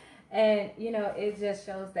know. And, you know, it just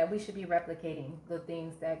shows that we should be replicating the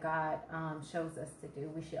things that God shows us to do.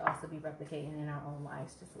 We should also be replicating in our own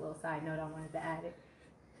lives. Just a little side note I wanted to add it.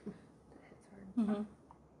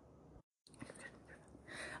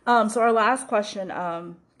 So our last question,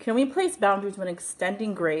 can we place boundaries when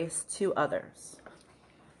extending grace to others?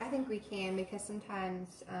 I think we can, because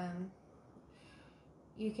sometimes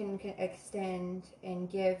you can extend and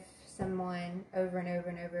give someone over and over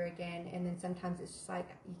and over again, and then sometimes it's just like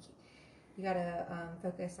you gotta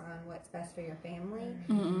focus on what's best for your family,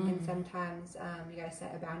 and sometimes you gotta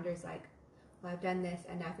set a boundaries like, well, I've done this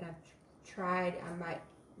enough and I've tried, I might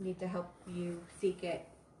need to help you seek it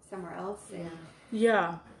somewhere else, and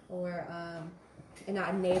or and not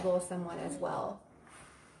enable someone as well.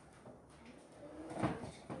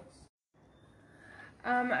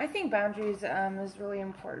 I think boundaries is really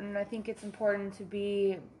important. I think it's important to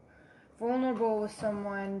be vulnerable with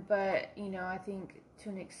someone, but, you know, I think to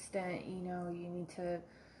an extent, you know, you need to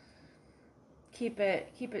keep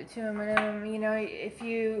it to a minimum. You know, if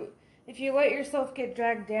you let yourself get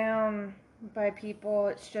dragged down by people,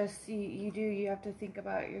 it's just you have to think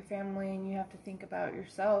about your family and you have to think about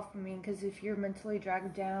yourself. I mean, because if you're mentally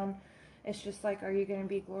dragged down, it's just like, are you going to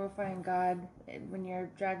be glorifying God when you're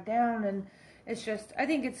dragged down? And it's just, I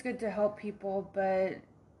think it's good to help people, but,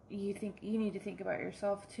 you need to think about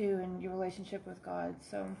yourself too and your relationship with God.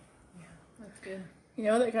 So That's good. You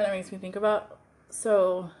know what that kind of makes me think about?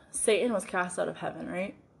 So Satan was cast out of heaven,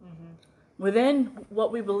 right? Mm-hmm. Within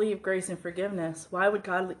what we believe, grace and forgiveness, why would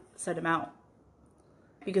God set him out?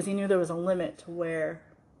 Because he knew there was a limit to where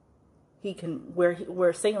Satan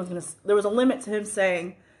was going to, there was a limit to him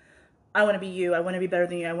saying, I want to be you, I want to be better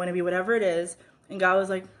than you, I want to be whatever it is. And God was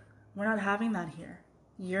like, we're not having that here.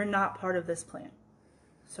 You're not part of this plan.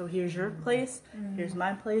 So here's your place, here's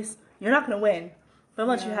my place. You're not going to win, but I'll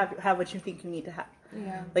let you have what you think you need to have.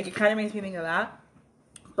 yeah. Like, it kind of makes me think of that.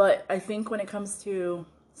 But I think when it comes to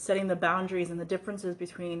setting the boundaries and the differences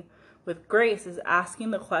between with grace is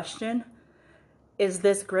asking the question, is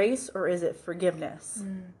this grace or is it forgiveness?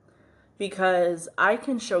 Because I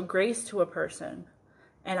can show grace to a person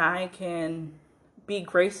and I can be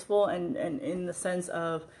graceful and in the sense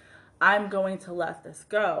of I'm going to let this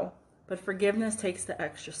go. But forgiveness takes the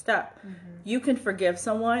extra step. You can forgive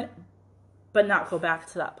someone but not go back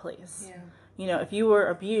to that place. Yeah. You know, if you were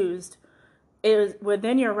abused, it was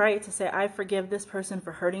within your right to say, I forgive this person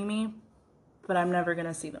for hurting me, but I'm never going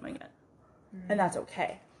to see them again. And that's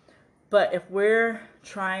okay. But if we're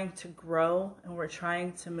trying to grow and we're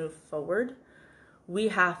trying to move forward, we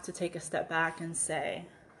have to take a step back and say,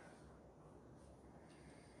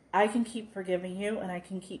 I can keep forgiving you and I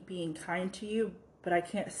can keep being kind to you, but I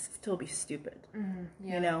can't still be stupid.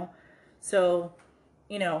 Yeah. You know? So,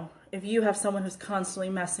 you know, if you have someone who's constantly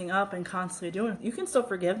messing up and constantly doing it, you can still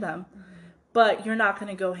forgive them. But you're not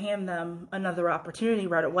going to go hand them another opportunity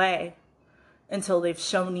right away until they've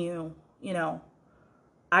shown you, you know,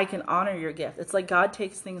 I can honor your gift. It's like God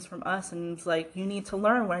takes things from us and it's like, you need to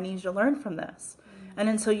learn what I need you to learn from this. And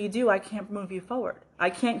until you do, I can't move you forward. I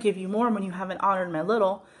can't give you more when you haven't honored my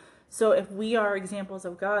little. So if we are examples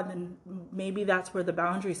of God, then maybe that's where the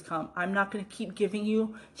boundaries come. I'm not going to keep giving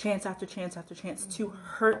you chance after chance after chance to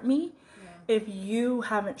hurt me if you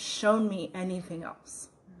haven't shown me anything else.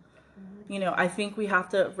 You know, I think we have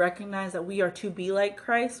to recognize that we are to be like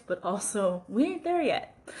Christ, but also we ain't there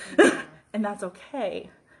yet. And that's okay.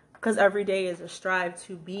 Because every day is a strive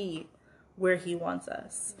to be where he wants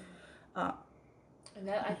us. And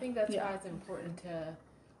that, I think that's why it's important to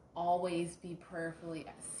always be prayerfully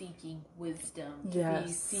seeking wisdom, to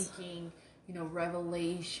be seeking, you know,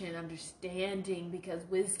 revelation, understanding, because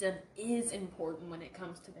wisdom is important when it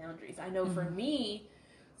comes to boundaries. I know for me,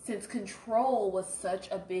 since control was such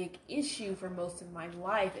a big issue for most of my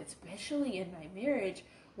life, especially in my marriage,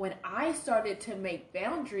 when I started to make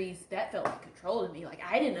boundaries, that felt like control to me. Like,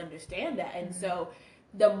 I didn't understand that. And so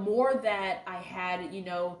the more that I had, you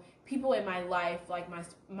know, people in my life, like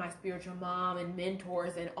my spiritual mom and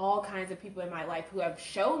mentors and all kinds of people in my life who have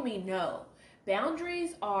shown me, no,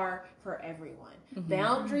 boundaries are for everyone.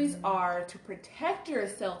 Boundaries are to protect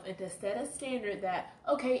yourself and to set a standard that,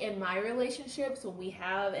 okay, in my relationships, when we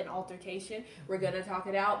have an altercation, we're going to talk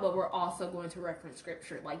it out, but we're also going to reference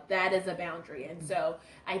scripture. Like, that is a boundary. And so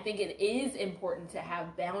I think it is important to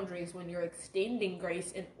have boundaries when you're extending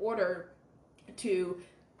grace in order to,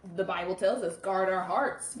 the Bible tells us, guard our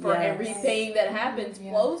hearts, for everything that happens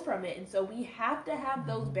flows from it. And so we have to have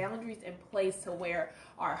those boundaries in place to where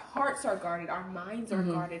our hearts are guarded, our minds are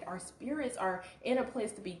guarded, our spirits are in a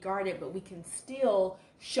place to be guarded, but we can still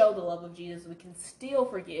show the love of Jesus. We can still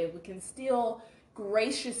forgive. We can still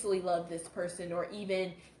graciously love this person, or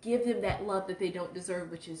even give them that love that they don't deserve,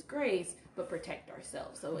 which is grace, but protect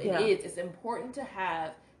ourselves. So it's important to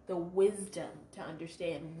have the wisdom to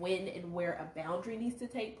understand when and where a boundary needs to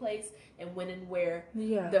take place, and when and where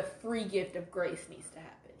the free gift of grace needs to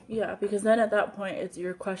happen. Yeah, because then at that point, it's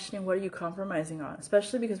you're questioning, what are you compromising on?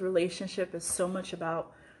 Especially because relationship is so much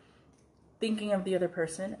about thinking of the other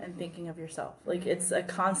person and thinking of yourself. Like, it's a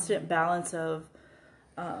constant balance of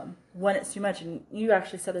when it's too much. And you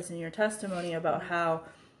actually said this in your testimony about how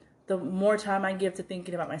the more time I give to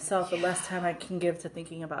thinking about myself, the less time I can give to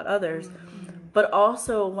thinking about others. But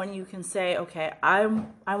also when you can say, okay, I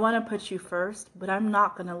want to put you first, but I'm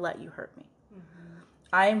not going to let you hurt me.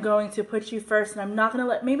 I am going to put you first, and I'm not going to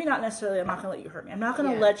let, maybe not necessarily I'm not going to let you hurt me. I'm not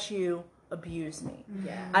going to let you abuse me.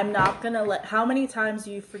 I'm not going to let, how many times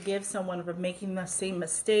do you forgive someone for making the same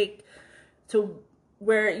mistake, to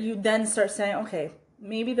where you then start saying, okay,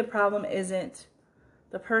 maybe the problem isn't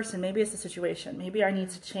the person, maybe it's the situation. Maybe I need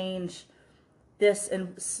to change this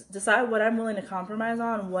and decide what I'm willing to compromise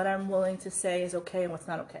on, what I'm willing to say is okay and what's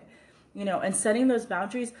not okay. You know, and setting those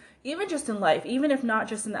boundaries, even just in life, even if not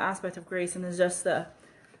just in the aspect of grace, and there's just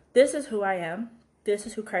this is who I am, this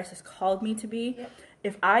is who Christ has called me to be.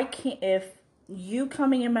 If you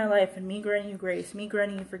coming in my life and me granting you grace, me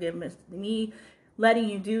granting you forgiveness, me letting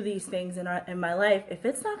you do these things in my life, if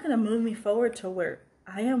it's not going to move me forward to where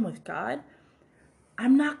I am with God,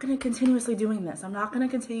 I'm not going to continuously doing this. I'm not going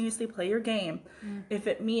to continuously play your game if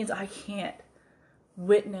it means I can't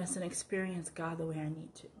witness and experience God the way I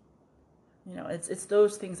need to. You know, it's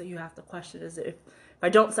those things that you have to question. Is if I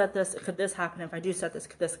don't set this, could this happen? If I do set this,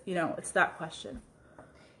 could this, you know, it's that question.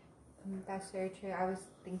 That's very true. I was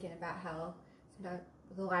thinking about how sometimes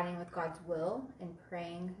aligning with God's will and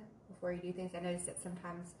praying before you do things. I noticed that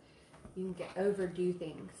sometimes you can overdo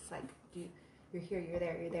things. Like you're here, you're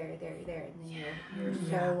there, you're there, you're there, you're there, and then you're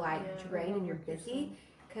so drained and you're busy.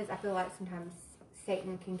 Because I feel like sometimes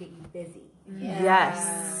Satan can get you busy.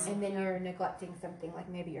 Yes. And then you're neglecting something like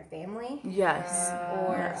maybe your family. Yes.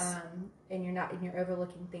 Or and you're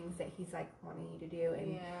overlooking things that he's like wanting you to do.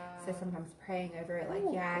 And so sometimes praying over it, like,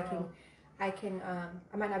 I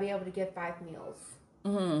might not be able to give 5 meals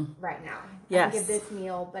right now. Yes. I can give this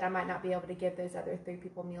meal, but I might not be able to give those other 3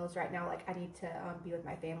 people meals right now. Like I need to be with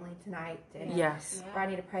my family tonight. And, or I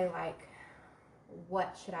need to pray like,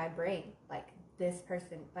 what should I bring? Like this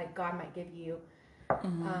person, like God might give you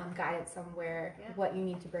guidance somewhere, what you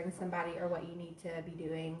need to bring somebody or what you need to be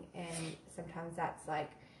doing. And sometimes that's like,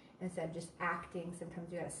 instead of just acting, sometimes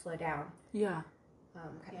you gotta slow down. Yeah. Kind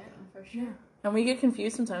of thing. For sure. And we get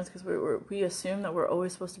confused sometimes because we assume that we're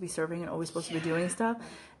always supposed to be serving and always supposed to be doing stuff.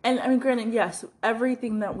 And I mean, granted, yes,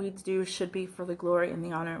 everything that we do should be for the glory and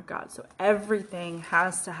the honor of God. So everything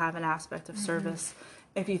has to have an aspect of service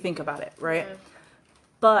if you think about it, right? Yeah.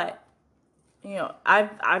 But, you know,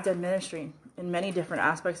 I've done ministry in many different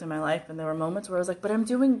aspects of my life, and there were moments where I was like, but I'm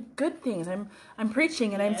doing good things. I'm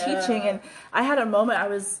preaching and I'm teaching. And I had a moment, I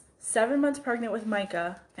was 7 months pregnant with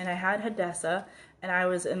Micah, and I had Hadessa, and I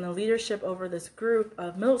was in the leadership over this group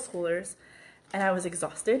of middle schoolers, and I was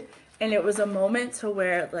exhausted. And it was a moment to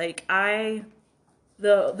where, like, the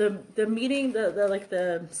meeting,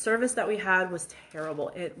 the service that we had was terrible.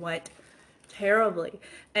 It went terribly.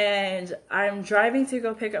 And I'm driving to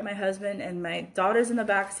go pick up my husband, and my daughter's in the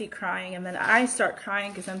back seat crying, and then I start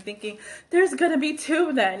crying because I'm thinking there's gonna be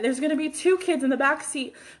 2 then. There's gonna be 2 kids in the back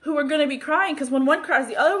seat who are gonna be crying because when one cries,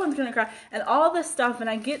 the other one's gonna cry, and all this stuff. And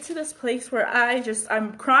I get to this place where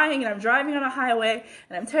I'm crying, and I'm driving on a highway,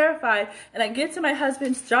 and I'm terrified, and I get to my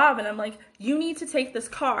husband's job, and I'm like, you need to take this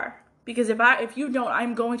car, because if you don't,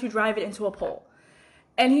 I'm going to drive it into a pole.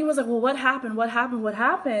 And he was like, well, what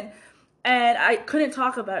happened? And I couldn't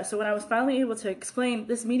talk about it. So when I was finally able to explain,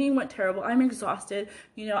 this meeting went terrible. I'm exhausted.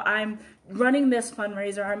 You know, I'm running this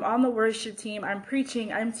fundraiser. I'm on the worship team. I'm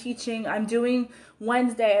preaching. I'm teaching. I'm doing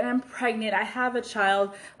Wednesday, and I'm pregnant. I have a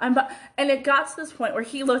child. And it got to this point where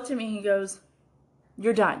he looked at me and he goes,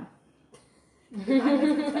 you're done.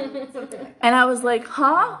 And I was like,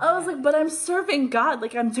 huh? I was like, but I'm serving God.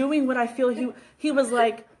 Like, I'm doing what I feel. He was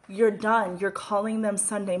like, you're done. You're calling them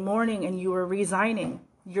Sunday morning, and you are resigning.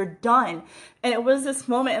 You're done. And it was this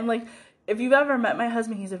moment, and like, if you've ever met my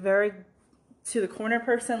husband, he's a very to the corner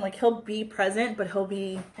person. Like, he'll be present, but he'll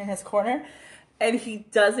be in his corner, and he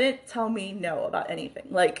doesn't tell me no about anything.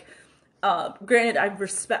 Like, granted,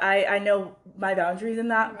 I know my boundaries in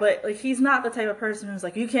that, but like, he's not the type of person who's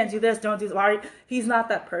like, you can't do this, don't do this. He's not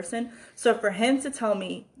that person. So for him to tell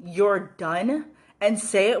me you're done and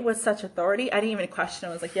say it with such authority, I didn't even question.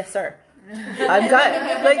 I was like, yes, sir. I'm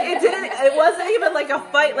done. Like, it wasn't even like a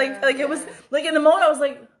fight. Like it was like, in the moment I was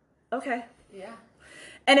like, okay. Yeah.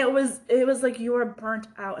 And it was like, you are burnt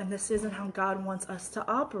out, and this isn't how God wants us to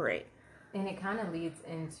operate. And it kind of leads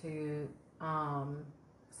into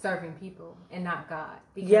serving people and not God.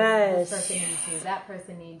 Because this person needs you, that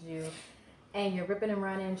person needs you, and you're ripping and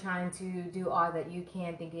running, trying to do all that you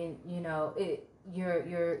can, thinking, you know,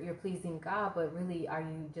 you're pleasing God, but really, are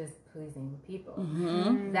you just pleasing people?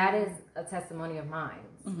 Mm-hmm. That is a testimony of mine,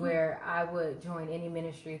 where I would join any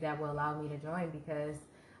ministry that will allow me to join, because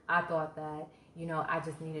I thought that, you know, I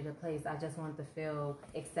just needed a place. I just wanted to feel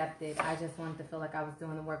accepted. I just wanted to feel like I was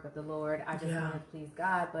doing the work of the Lord. I just wanted to please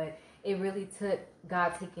God. But it really took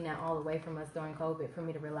God taking that all away from us during COVID for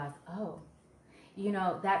me to realize, oh, you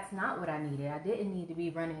know, that's not what I needed. I didn't need to be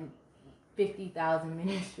running 50,000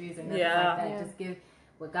 ministries or nothing like that. Yeah. Just give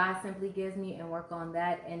what God simply gives me and work on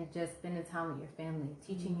that, and just spending time with your family,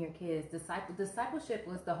 teaching your kids. Discipleship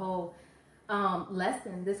was the whole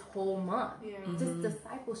lesson this whole month. Just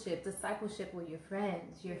discipleship with your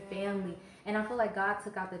friends, your family. And I feel like God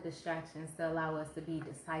took out the distractions to allow us to be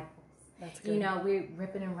disciples. That's good. You know, we're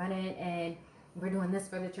ripping and running, and we're doing this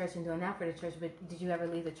for the church and doing that for the church, but did you ever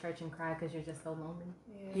leave the church and cry because you're just so lonely?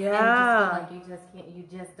 Yeah. And you just feel like you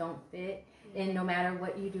just don't fit. And no matter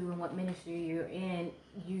what you do and what ministry you're in,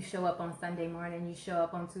 you show up on Sunday morning, you show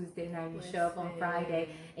up on Tuesday night, you show up on Friday,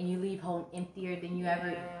 and you leave home emptier than you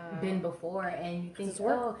ever been before. And you think,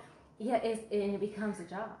 oh, yeah, and it becomes a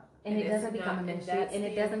job. And it doesn't become a ministry, and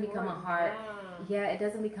it doesn't become a heart. Yeah, it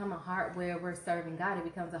doesn't become a heart where we're serving God. It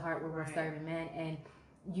becomes a heart where we're serving men. And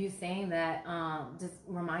you saying that just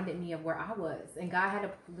reminded me of where I was. And God had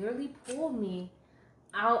to literally pull me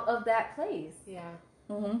out of that place. Yeah.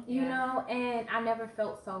 You know, and I never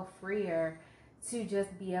felt so freer to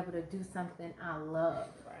just be able to do something I love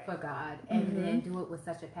for God and then do it with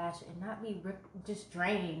such a passion and not be just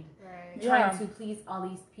drained trying to please all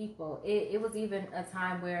these people. It was even a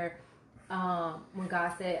time where when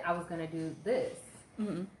God said I was going to do this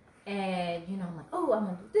and, you know, I'm like, oh, I'm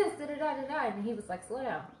going to do this, da-da-da-da-da. And he was like, slow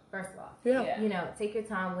down, first of all. You know, take your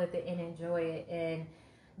time with it and enjoy it. And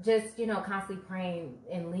just, you know, constantly praying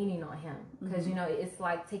and leaning on him. Because, you know, it's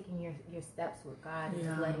like taking your steps with God and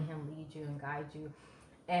just letting him lead you and guide you.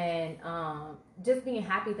 And just being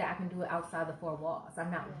happy that I can do it outside the four walls. I'm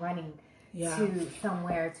not running to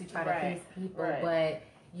somewhere to try to please people. But,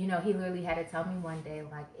 you know, he literally had to tell me one day,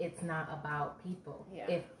 like, it's not about people.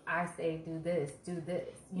 If I say do this, do this.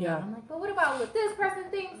 You know, I'm like, but what about what this person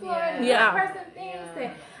thinks, Lord? And that person thinks.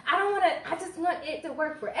 And I don't want to, I just want it to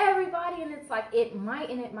work for everybody. And it's like, it might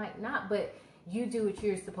and it might not, but you do what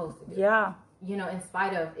you're supposed to do. You know, in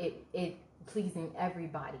spite of it pleasing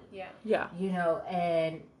everybody. You know,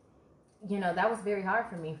 and, you know, that was very hard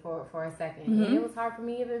for me for a second. And it was hard for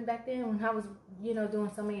me even back then when I was, you know,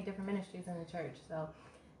 doing so many different ministries in the church. So,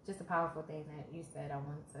 just a powerful thing that you said I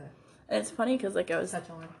wanted to. And it's funny because, like, I was touch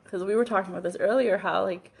on, because we were talking about this earlier, how,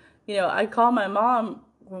 like, you know, I called my mom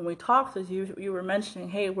when we talked, as you were mentioning,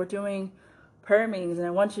 hey, we're doing prayer meetings and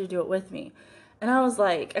I want you to do it with me. And I was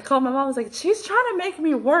like, I called my mom, I was like, she's trying to make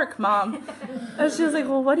me work, Mom. And she was like,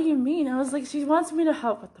 well, what do you mean? I was like, she wants me to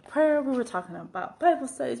help with the prayer. We were talking about Bible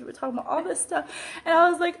studies. We were talking about all this stuff. And I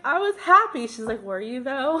was like, I was happy. She's like, were you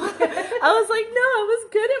though? I was like, no, I was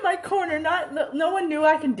good in my corner. No one knew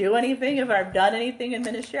I can do anything if I've done anything in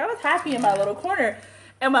ministry. I was happy in my little corner.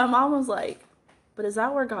 And my mom was like, but is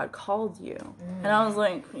that where God called you? And I was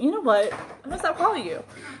like, you know what? I'm going to stop calling you.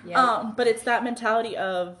 But it's that mentality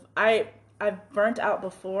of, I've burnt out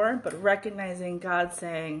before, but recognizing God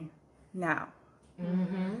saying, now.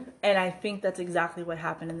 And I think that's exactly what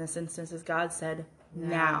happened in this instance, is God said,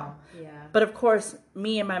 now. But of course,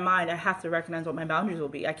 me in my mind, I have to recognize what my boundaries will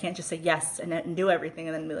be. I can't just say yes and do everything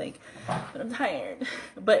and then be like, but I'm tired.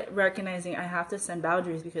 But recognizing I have to send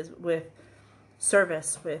boundaries, because with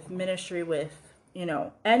service, with ministry, with, you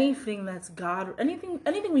know, anything that's God,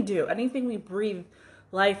 anything we do, anything we breathe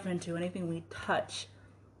life into, anything we touch,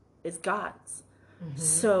 is God's.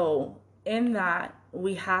 So in that,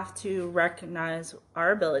 we have to recognize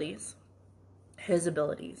our abilities, his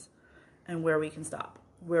abilities, and where we can stop,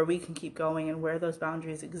 where we can keep going, and where those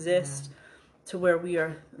boundaries exist, to where we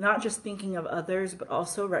are not just thinking of others, but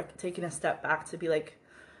also taking a step back to be like,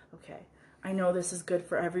 okay, I know this is good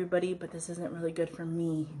for everybody, but this isn't really good for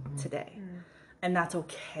me today. And that's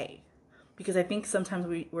okay. Because I think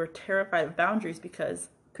sometimes we're terrified of boundaries because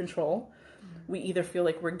control. We either feel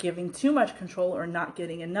like we're giving too much control or not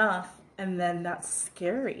getting enough, and then that's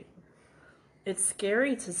scary. It's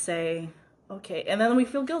scary to say, okay, and then we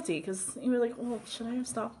feel guilty because we're like, well, should I have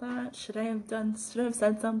stopped that? Should I have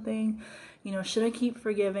said something? You know, should I keep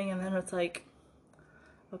forgiving? And then it's like,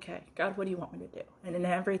 okay, God, what do you want me to do? And in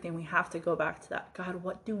everything, we have to go back to that. God,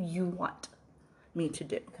 what do you want me to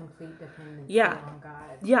do? Complete dependency on God.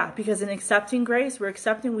 Yeah, because in accepting grace, we're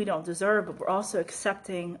accepting we don't deserve, but we're also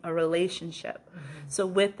accepting a relationship. So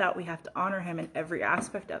with that, we have to honor him in every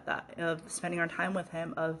aspect of that, of spending our time with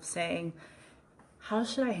him, of saying, how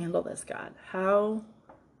should I handle this, God? How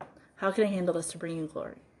can I handle this to bring you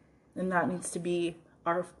glory? And that needs to be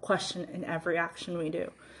our question in every action we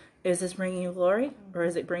do. Is this bringing you glory, or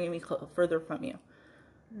is it bringing me further from you?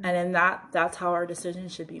 And in that's how our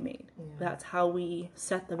decisions should be made. That's how we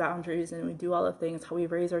set the boundaries and we do all the things, how we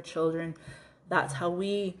raise our children. That's how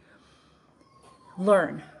we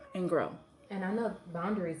learn and grow. And I know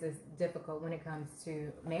boundaries is difficult when it comes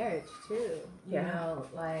to marriage too. You know,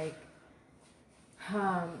 like,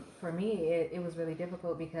 for me, it was really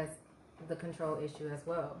difficult because of the control issue as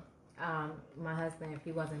well. My husband, if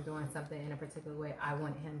he wasn't doing something in a particular way I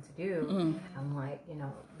wanted him to do, I'm like, you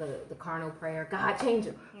know, the carnal prayer, God, change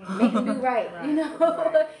him, make him do right, you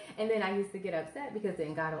know. And then I used to get upset because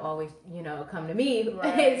then God will always, you know, come to me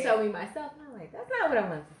and show me myself. And I'm like, that's not what I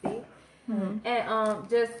want to see. And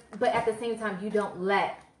but at the same time, you don't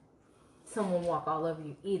let someone walk all over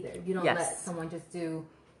you either. You don't let someone just do,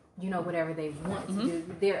 whatever they want to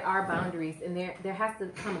do. There are boundaries, and there has to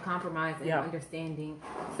come a compromise and understanding,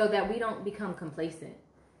 so that we don't become complacent.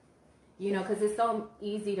 Because it's so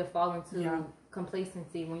easy to fall into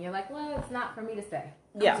complacency when you're like, well, it's not for me to say.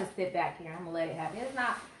 I'll just sit back here. I'm gonna let it happen. It's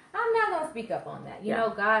not. I'm not gonna speak up on that.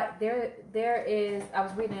 God, there is. I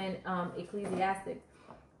was reading Ecclesiastes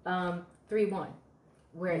 3:1,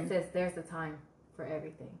 where it says there's a time for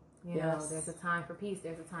everything. There's a time for peace.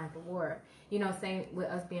 There's a time for war. Same with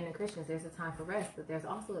us being Christians. There's a time for rest, but there's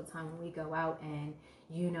also a time when we go out and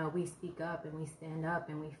we speak up and we stand up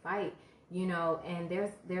and we fight. And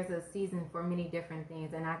there's a season for many different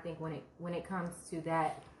things. And I think when it comes to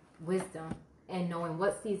that wisdom and knowing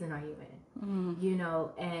what season are you in,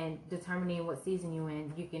 and determining what season you're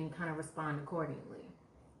in, you can kind of respond accordingly.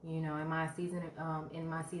 In my season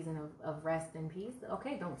of rest and peace,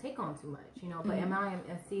 okay, don't take on too much, but am I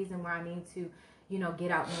in a season where I need to,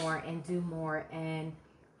 get out more and do more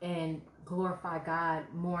and glorify God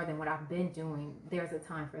more than what I've been doing? There's a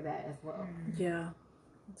time for that as well. Yeah,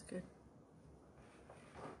 that's good.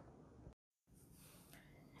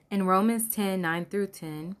 In Romans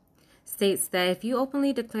 10:9-10 states that if you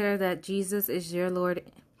openly declare that Jesus is your Lord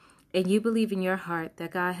and you believe in your heart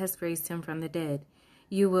that God has raised him from the dead,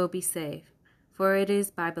 you will be saved. For it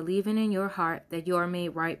is by believing in your heart that you are made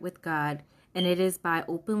right with God, and it is by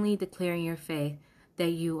openly declaring your faith that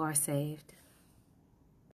you are saved.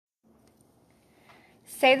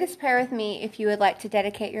 Say this prayer with me if you would like to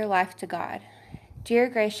dedicate your life to God. Dear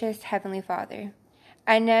gracious Heavenly Father,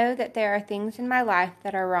 I know that there are things in my life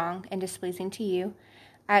that are wrong and displeasing to you.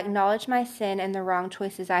 I acknowledge my sin and the wrong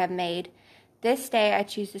choices I have made. This day I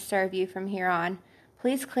choose to serve you from here on.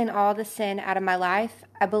 Please clean all the sin out of my life.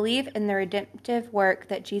 I believe in the redemptive work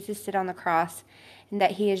that Jesus did on the cross and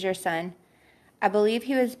that he is your Son. I believe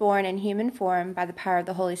he was born in human form by the power of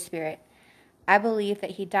the Holy Spirit. I believe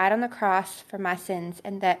that he died on the cross for my sins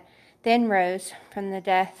and that then rose from the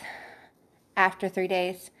death after 3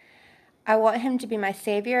 days. I want him to be my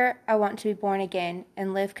Savior. I want to be born again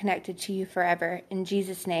and live connected to you forever. In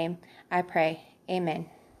Jesus' name, I pray. Amen.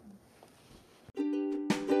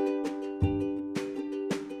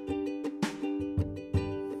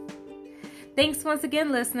 Thanks once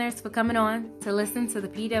again, listeners, for coming on to listen to the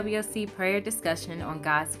PWC prayer discussion on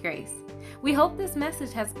God's grace. We hope this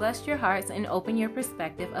message has blessed your hearts and opened your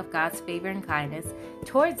perspective of God's favor and kindness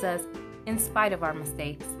towards us in spite of our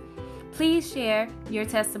mistakes. Please share your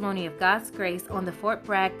testimony of God's grace on the Fort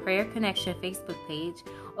Bragg Prayer Connection Facebook page,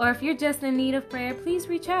 or if you're just in need of prayer, please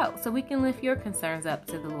reach out so we can lift your concerns up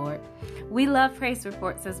to the Lord. We love praise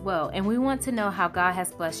reports as well, and we want to know how God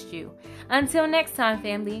has blessed you. Until next time,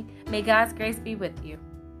 family, may God's grace be with you.